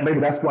 and that maybe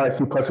that's why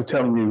C plus is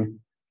telling you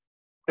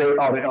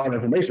all the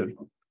information.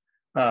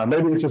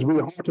 Maybe it's just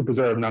really hard to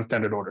preserve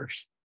non-standard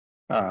orders.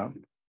 I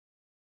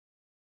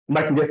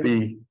can guess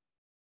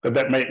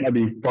that might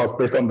be false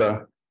based on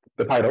the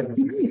title.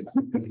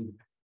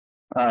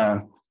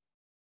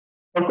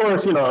 Of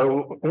course, you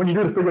know, when you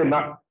do the figure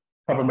not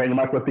complement, you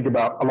might as well think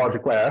about a larger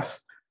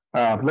class.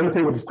 Let me tell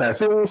you what this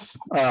class is.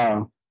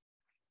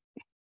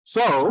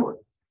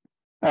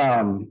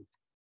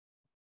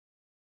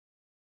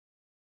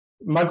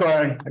 Michael,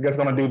 I guess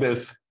I'm going to do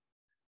this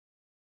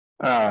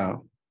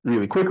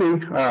really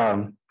quickly.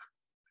 As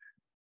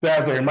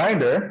a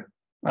reminder,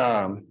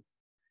 I'll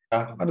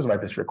just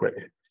write this real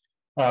quick.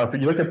 If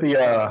you look at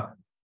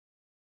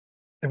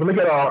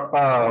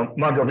our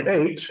monodromy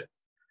H,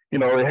 you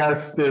know, it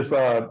has this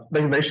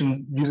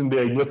designation using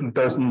the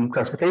Newton-Thurston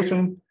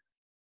classification.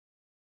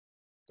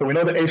 So we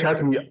know that H has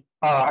to be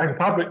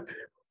isotopic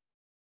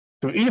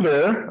to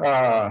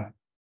either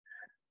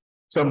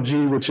some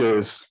G, which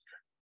is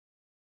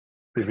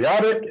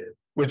periodic,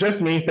 which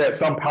just means that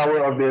some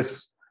power of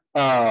this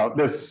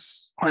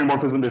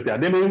homeomorphism is the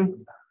identity,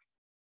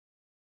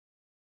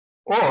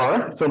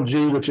 or some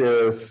G, which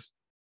is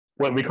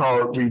what we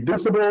call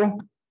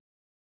reducible.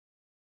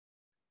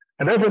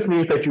 And that just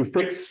means that you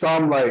fix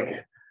some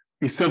like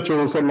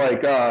essential, some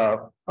like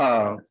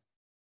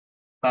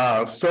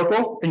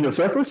circle in your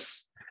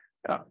surface.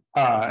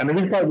 And the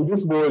reason why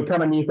reducible, it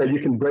kind of means that you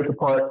can break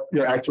apart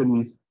your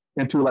actions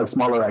into like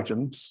smaller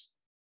actions.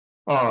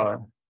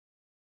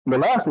 The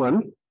last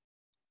one,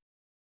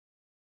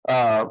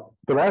 the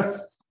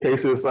last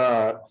case is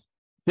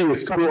G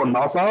is true or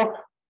non-self.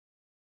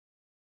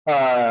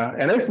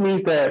 And this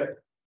means that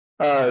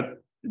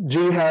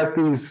G has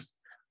these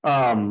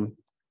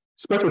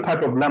special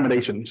type of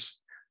laminations,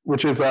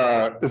 which is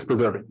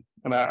preserving.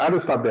 And I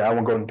just stop there. I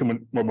won't go into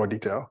more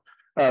detail.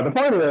 The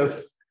point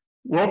is,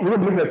 we're going to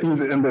be looking at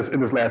these in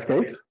this last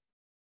case.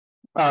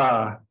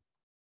 One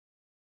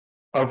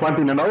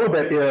thing to know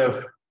that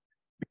if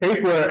the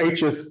case where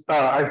H is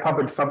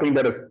isotopic to something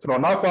that is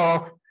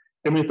non-self,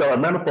 it means that our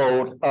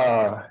manifold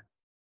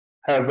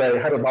has a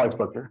hyperbolic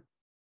structure.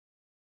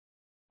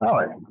 All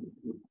right.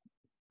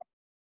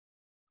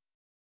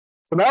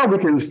 So now we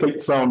can state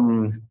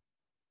some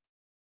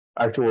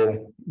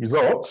actual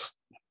results.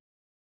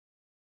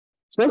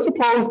 So let's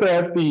suppose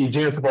that the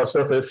genus of our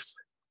surface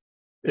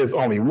is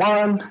only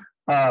one,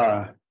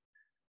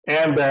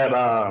 and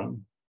that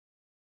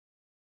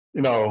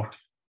you know,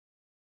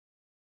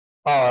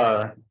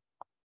 I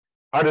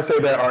just say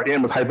that our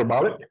M is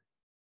hyperbolic,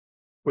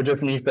 which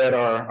just means that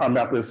our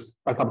map is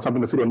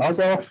something to pseudo mouse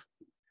off.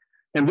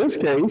 In this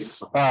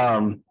case,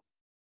 I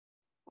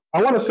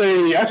want to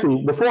say,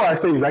 actually, before I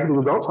say exactly the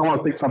results, I want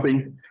to think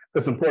something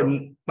that's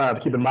important to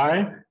keep in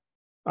mind.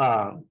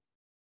 So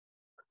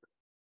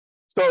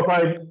if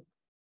I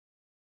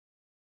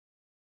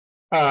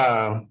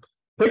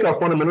take our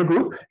fundamental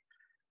group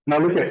and I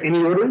look at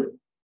any order,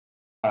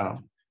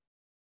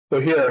 so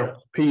here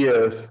P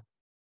is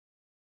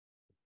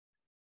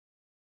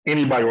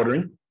any by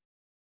ordering.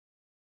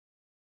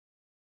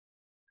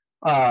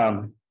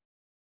 Then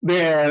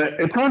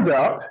it turns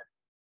out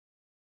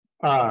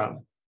that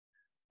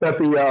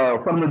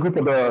the fundamental group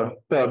of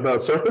the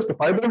surface, the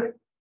fiber,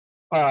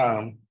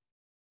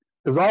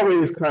 is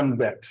always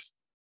convex.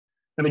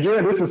 And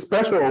again, this is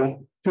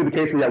special to the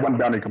case where you have one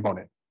boundary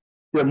component.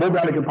 You have more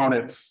boundary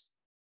components,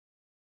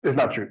 it's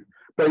not true.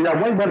 But you have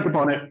one boundary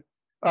component,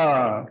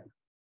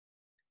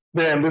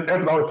 then this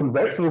F is always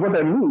convex. And what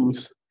that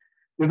means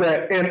is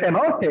that in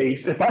our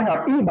case, if I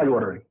have any by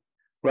ordering,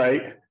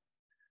 right?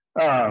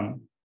 I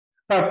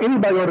have any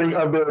by ordering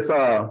of this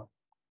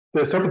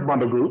surface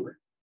bundle group,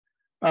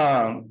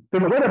 then the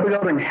way that by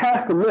ordering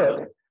has to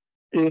look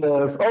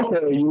is,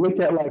 okay, you look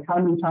at like how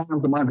many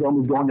times the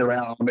monodromy is going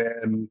around,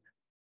 and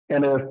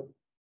if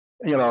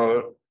you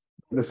know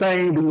the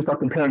same, then you start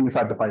comparing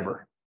inside the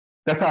fiber.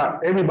 That's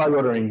how every by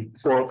ordering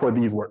for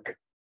these work.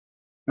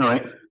 All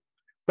right.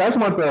 So I just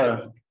want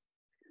to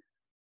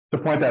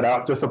point that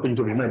out, just something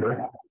to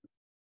remember.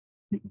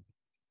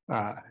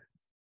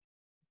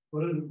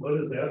 What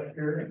is F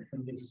here?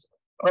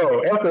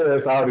 Oh, F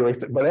is I already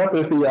wasted, but F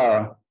is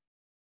the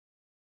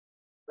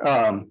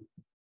so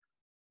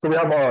we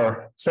have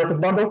our surface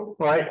bundle,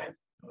 right?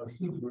 It's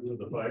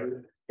the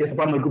fiber. It's the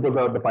bundle group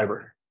of the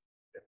fiber.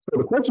 So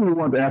the question we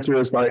want to answer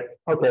is like,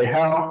 okay,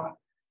 how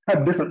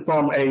different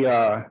from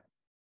a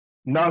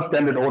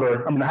non-standard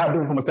order? I mean, how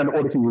different from a standard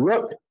order can you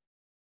look?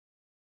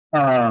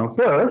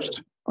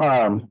 First,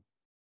 let's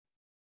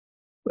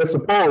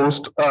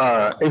suppose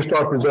A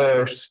star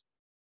preserves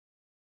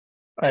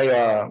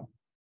a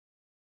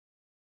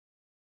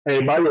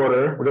by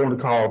order, we're going to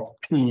call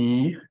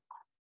P.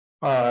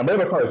 Maybe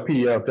I'll call it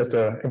PF just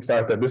to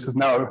emphasize that this is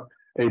now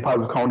a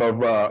positive cone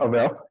of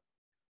F.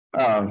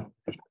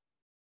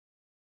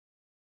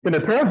 And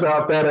it turns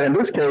out that in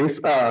this case,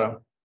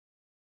 F2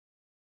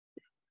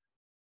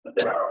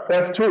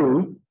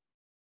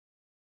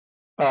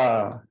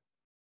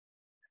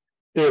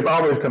 is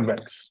always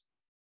convex.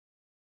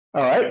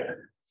 All right.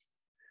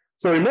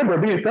 So remember,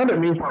 being standard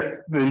means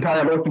that the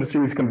entire loop in the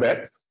series is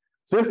convex.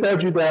 So this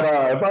tells you that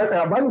if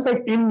I just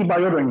take any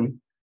by ordering,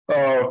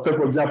 so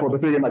for example, to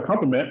figure my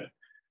complement,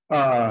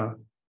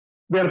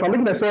 then if I'm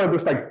looking at sort of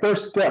this like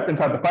first step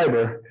inside the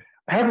fiber,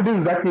 I have to do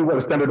exactly what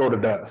a standard order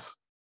does,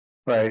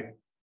 right?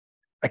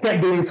 I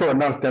can't do any sort of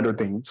non-standard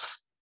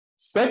things.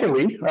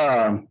 Secondly,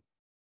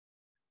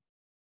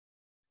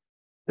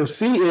 if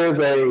C is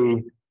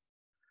a,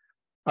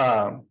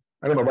 I'm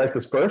going to write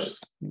this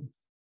first,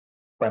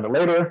 find it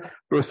later.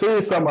 We'll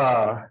see some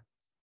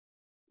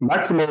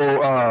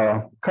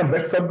maximal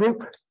convex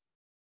subgroup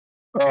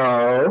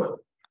of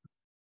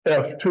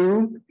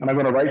F2, and I'm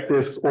going to write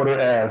this order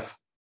as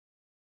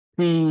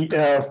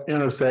PF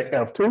intersect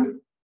F2. And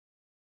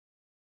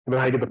then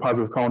I get the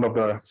positive cone of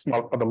the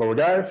lower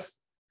guys.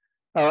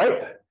 All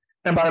right.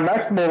 And by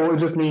maximal, it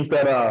just means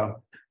that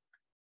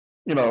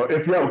you know,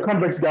 if you have a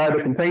convex guy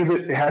that contains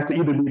it, it has to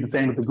either be the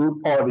same as the group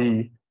or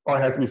it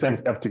has to be the same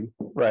as F2,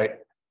 right?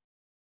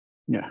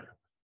 Yeah.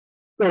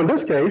 So in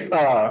this case,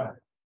 then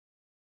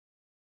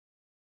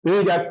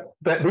you get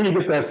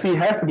that C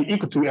has to be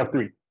equal to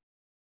F3.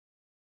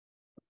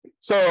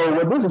 So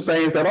what this is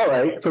saying is that, all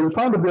right, so we're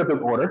trying to build this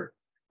order.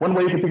 One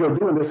way you can think of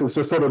doing this is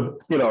just sort of,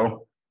 you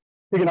know,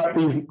 picking out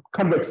these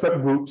convex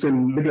subgroups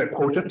and looking at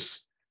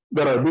quotients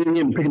that are being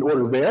in picking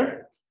orders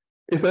there.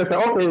 It says that,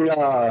 okay,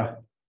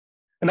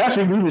 and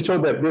actually we usually show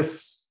that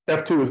this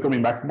F2 is going to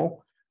be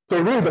maximal. So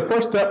really the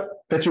first step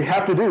that you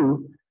have to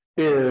do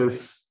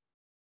is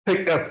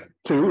take F2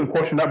 and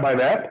quotient that by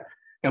that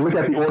and look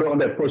at the order on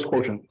that first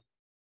quotient.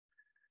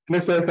 And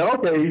it says that,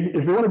 okay,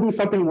 if you want to do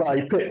something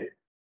like pick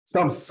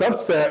some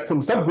subset,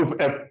 some subgroup of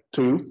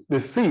F2,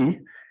 this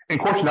C, and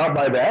quotient out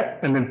by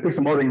that, and then pick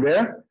some ordering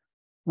there.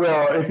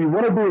 Well, if you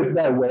want to do it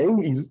that way,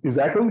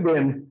 exactly,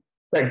 then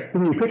that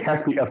thing you pick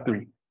has to be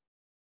F3.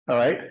 All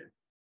right.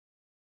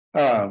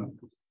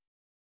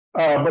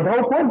 But the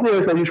whole point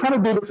here is that you're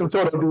trying to do this in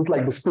sort of these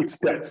like discrete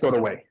steps sort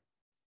of way.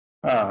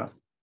 However,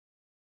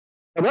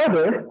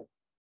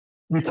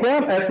 you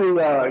can actually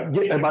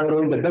get a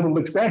binary that doesn't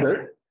look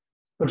standard,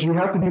 but you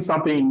have to do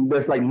something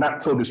that's like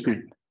not so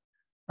discrete.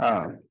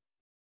 So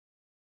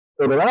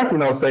the last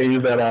thing I'll say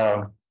is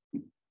that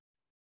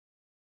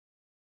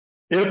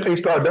if A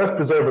star does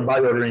preserve a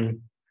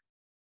bi-ordering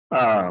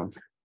of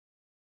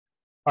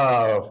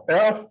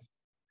F,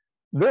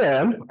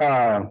 then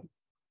A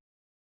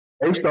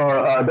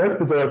star does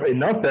preserve a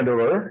non-standard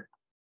order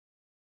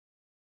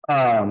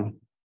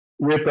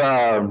with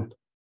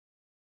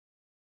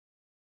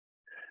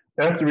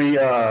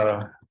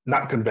F3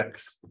 not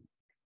convex.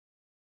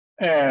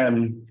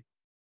 And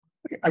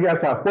I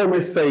guess I'll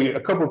formally say a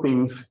couple of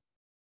things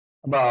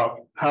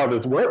about how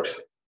this works.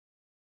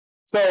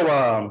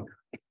 So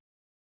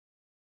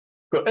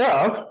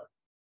F,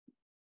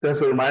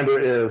 just a reminder,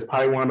 is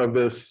pi1 of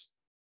this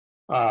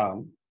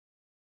 4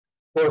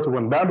 to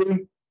 1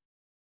 boundary.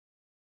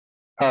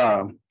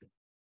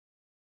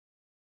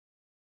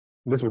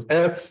 This was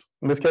S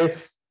in this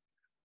case.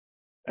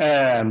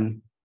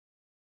 And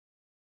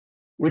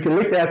we can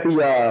look at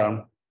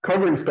the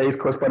covering space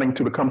corresponding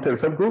to the commutative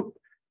subgroup,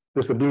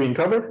 this abelian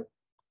cover.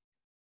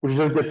 We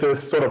just get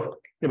this sort of,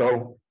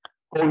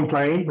 holding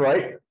plane,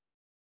 right?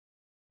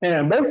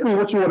 And basically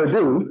what you want to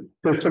do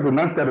to check the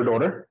non-standard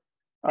order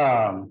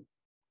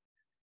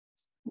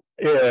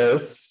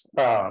is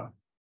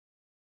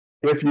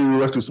if you,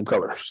 let's do some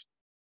colors.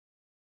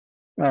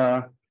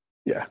 Yeah,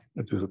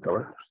 let's do some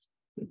colors.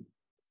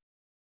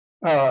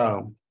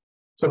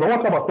 So if I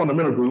want to talk about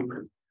fundamental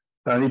group,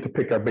 I need to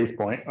pick a base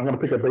point. I'm going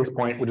to pick a base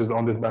point, which is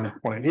on this boundary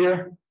point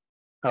here.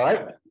 All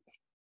right.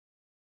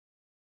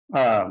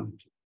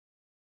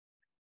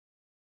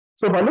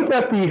 So if I look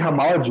at the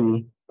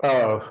homology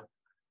of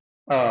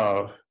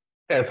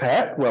S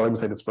hat, well, let me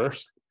say this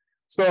first.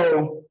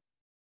 So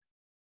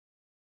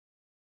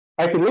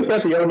I can look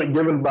at the element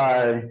given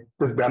by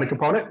this boundary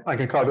component. I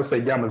can call this, say,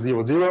 gamma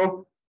 0,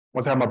 0,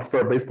 once I have my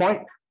preferred base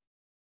point.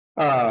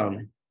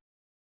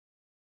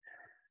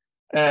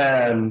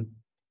 And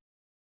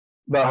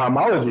the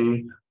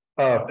homology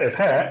of S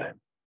hat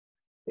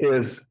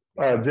is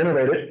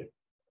generated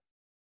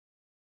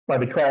by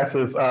the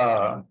classes,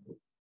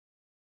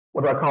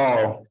 what do I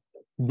call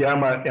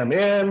gamma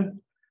mn,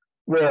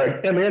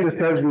 where mn just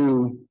tells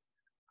you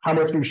how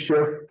much you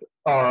shift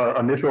our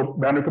initial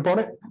boundary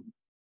component.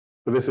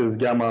 So this is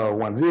gamma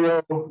 1,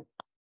 0.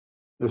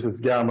 This is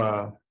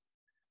gamma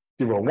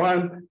 0,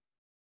 1.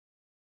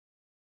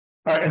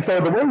 All right, and so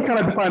the way we kind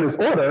of define this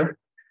order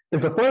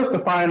is to first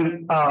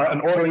define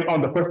an ordering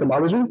on the first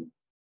homology.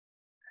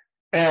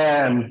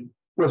 And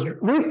what's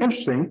really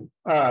interesting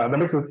that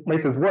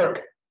makes this work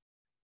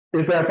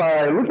is that if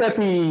I look at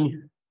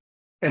the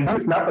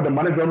induced map of the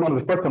monodromy on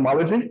the first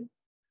homology,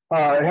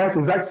 it has the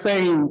exact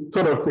same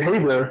sort of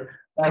behavior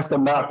as the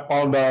map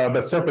on the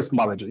surface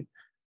homology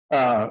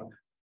on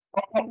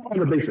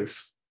the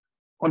basis,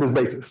 on this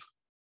basis.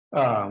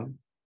 So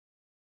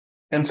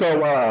in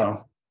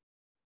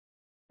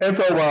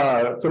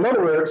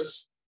other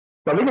words,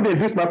 if I look at the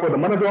induced map of the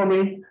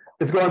monodromy,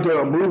 it's going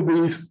to move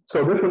these.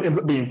 So this one ends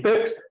up being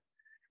fixed.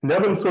 And the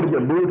other one sort of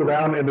get moved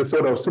around in this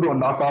sort of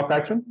pseudo-docile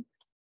fashion.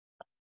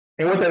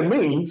 And what that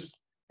means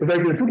is that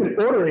if you take an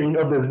ordering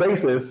of this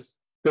basis,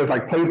 there's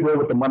like plays well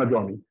with the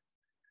monodromy.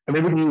 And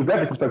then we can use that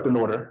to construct an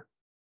order.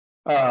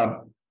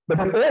 But this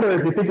order,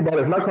 if you think about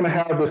it, is not going to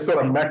have this sort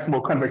of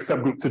maximal convex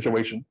subgroup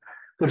situation.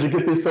 Because you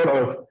get this sort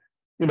of,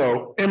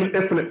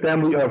 infinite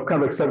family of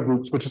convex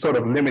subgroups, which is sort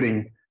of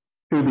limiting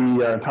to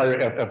the entire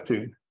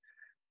FF2.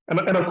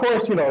 And of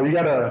course, you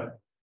gotta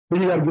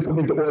do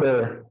something to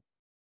order,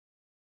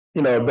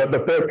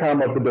 the third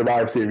term of the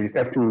derived series,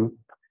 F2.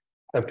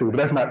 But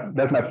that's not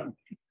the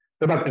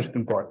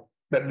interesting part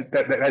that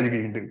you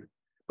can do.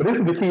 But this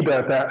is the key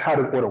to how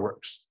this order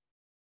works.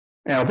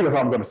 And I think that's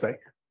all I'm going to say.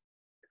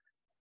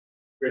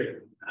 Great.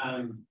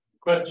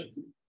 Question.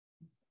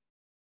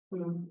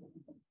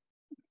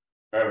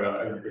 All right, well,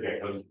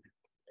 okay.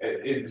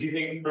 Do you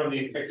think from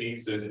these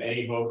techniques there's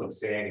any hope of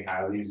saying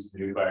how these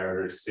new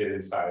biorders sit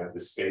inside the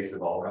space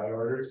of all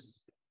biorders?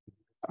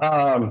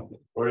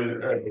 Or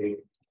are they,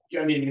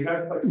 I mean, you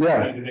have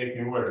flexibility to make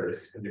new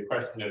orders, and the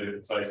question of if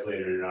it's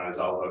isolated or not is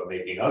all about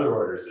making other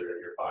orders that are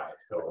nearby.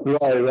 So.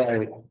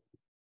 Right.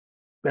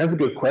 That's a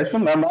good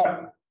question. I'm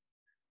not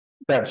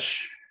that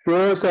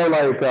sure. So,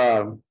 like,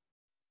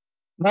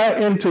 my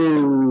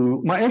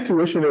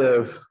intuition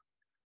is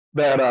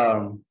that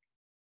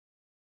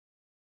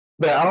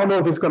that I don't know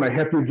if it's going to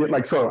help you get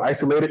like sort of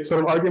isolated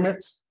sort of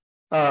arguments,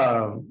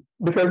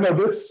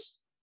 because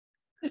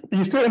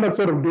you still end up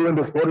sort of doing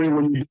this ordering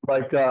when you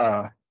like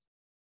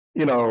you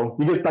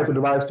get like the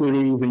derived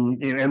series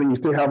and then you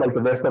still have like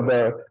the rest of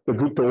the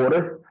group to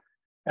order.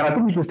 And I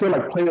think you can still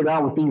like play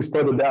around with these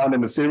further down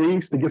in the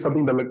series to get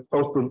something that looks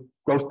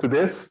close to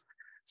this.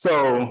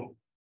 So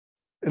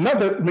it's not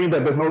that mean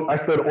that there's no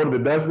isolated order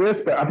that does this,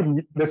 but I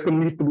think there's going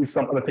to need to be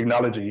some other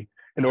technology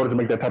in order to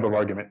make that type of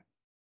argument.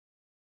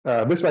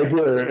 This right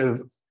here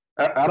is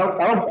I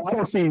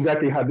don't see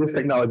exactly how this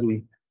technology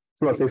is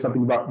going to say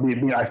something about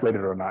being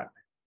isolated or not.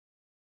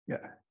 Yeah.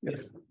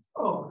 Yes.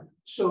 Oh,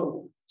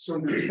 so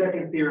the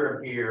second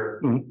theorem here,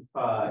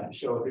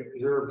 so it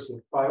preserves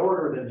by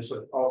order, then it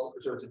also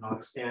preserves a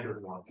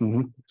non-standard one.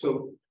 Mm-hmm.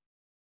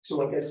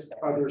 So I guess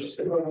are there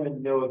still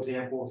no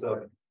examples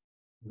of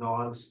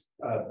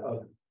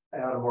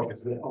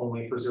anamorphic that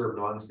only preserve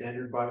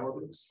non-standard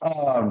bi-orders?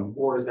 Um,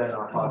 Or is that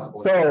not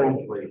possible?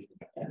 So-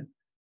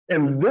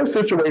 in this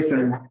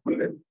situation,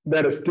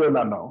 that is still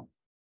not known.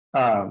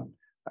 However,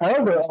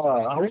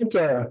 I want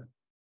to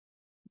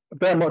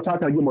spend more time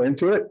to get more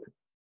into it.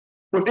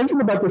 What's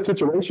interesting about this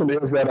situation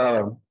is that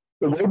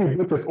the way we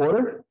built this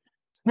order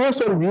still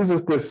sort of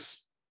uses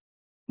this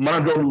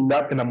monodromy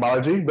nut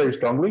etymology very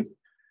strongly.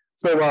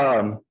 So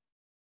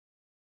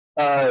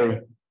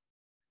I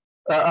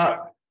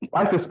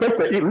suspect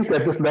that at least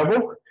at this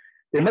level,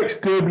 it might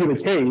still be the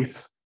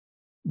case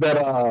that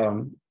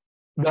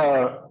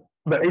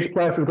the H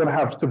plus is going to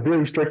have severe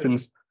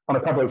restrictions on the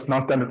type of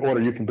non-standard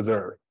order you can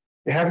preserve.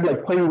 It has to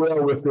like play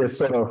well with this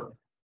sort of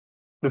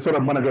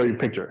monodromy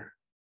picture.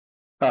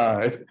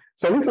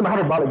 So at least in the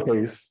hyperbolic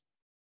case,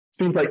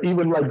 seems like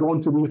even like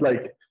going to these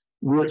like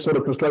weird sort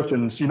of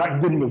constructions, you're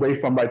not getting away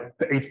from like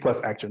the H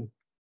plus action.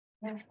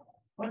 What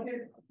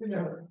if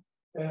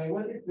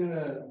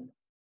the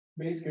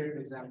base curve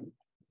example?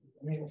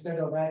 I mean, instead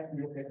of that,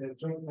 you look at the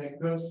like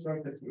close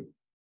surface.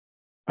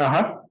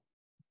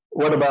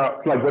 What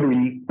about like what do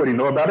you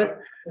know about it?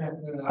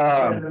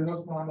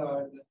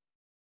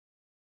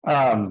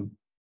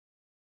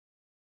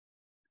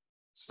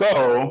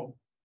 So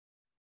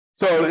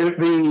if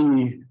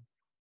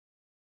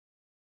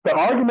the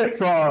argument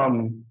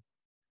from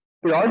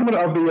the argument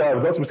of the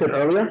results we said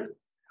earlier,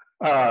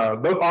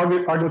 those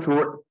arguments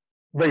were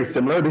very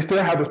similar. They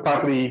still have this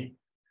property,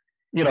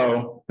 they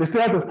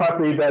still have this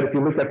property that if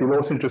you look at the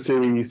low central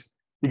series,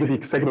 you get the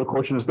consecutive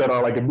quotients that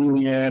are like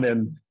abelian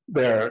and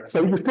there.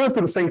 So you can still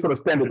see the same sort of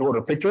standard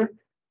order picture,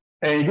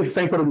 and you get the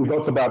same sort of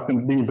results about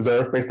them being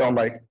preserved based on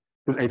like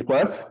this H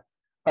plus.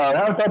 I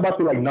haven't thought about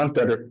the like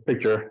non-standard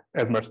picture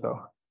as much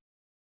though.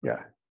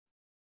 Yeah,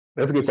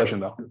 that's a good question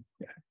though.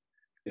 Yeah.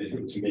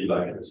 To me,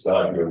 like at the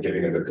start, you were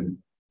giving us a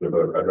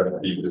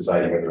people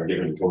deciding whether a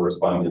given torus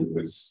bundle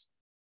was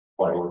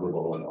quite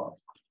orderable or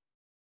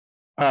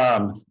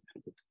not.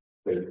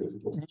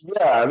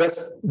 Yeah,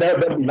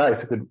 that'd be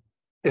nice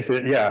if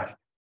it yeah.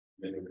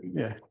 I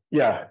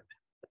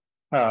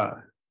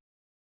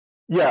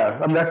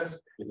mean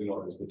that's. It does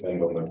not just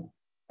depend on the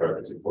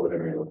characteristic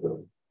polynomial of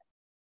the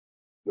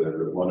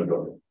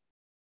monodromy.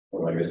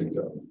 Or am I missing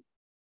something?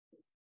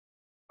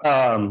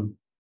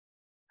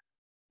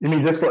 You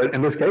mean just for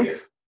in this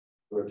case?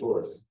 For a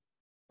torus.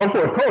 Oh,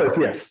 for a torus,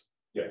 yes.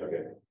 Yeah,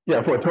 okay.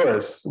 Yeah, for a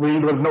torus, we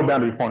with no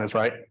boundary points,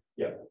 right?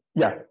 Yeah.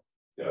 Yeah.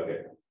 Yeah, okay.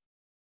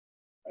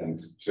 And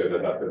so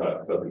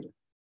that doesn't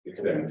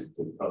extend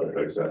to other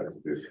close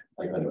surfaces.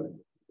 I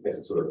guess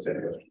it's sort of the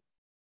same question.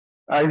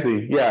 I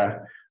see. Yeah,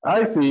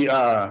 I see.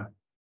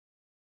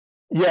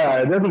 Yeah,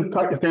 it doesn't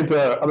extend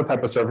to other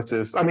type of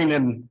surfaces. I mean,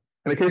 in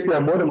the case we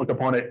have more than one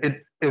component,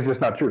 it is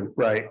just not true,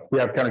 right? We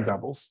have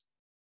counterexamples.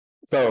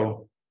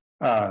 So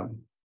yeah,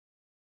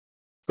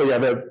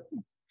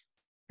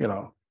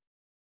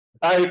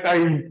 I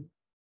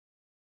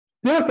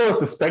still sort of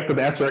suspect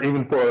the answer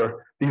even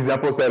for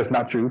examples that is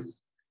not true.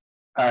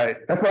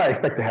 That's what I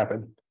expect to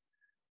happen.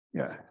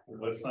 Yeah.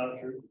 What's not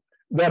true?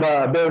 That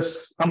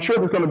I'm sure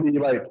there's going to be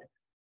like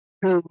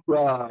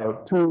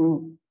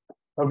two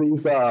of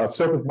these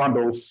surface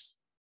bundles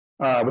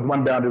with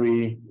one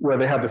boundary where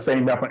they have the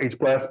same map on H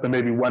plus, but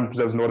maybe one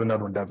preserves an order,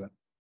 another one doesn't.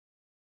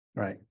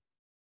 Right.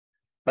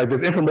 Like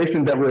there's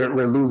information that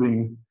we're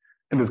losing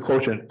in this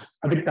quotient.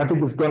 I think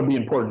it's going to be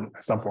important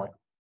at some point.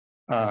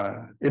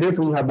 It is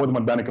when you have more than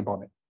one boundary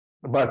component,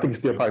 but I think it's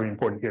still probably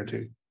important here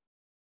too.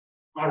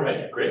 All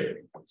right,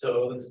 great.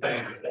 So let's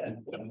thank you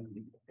then.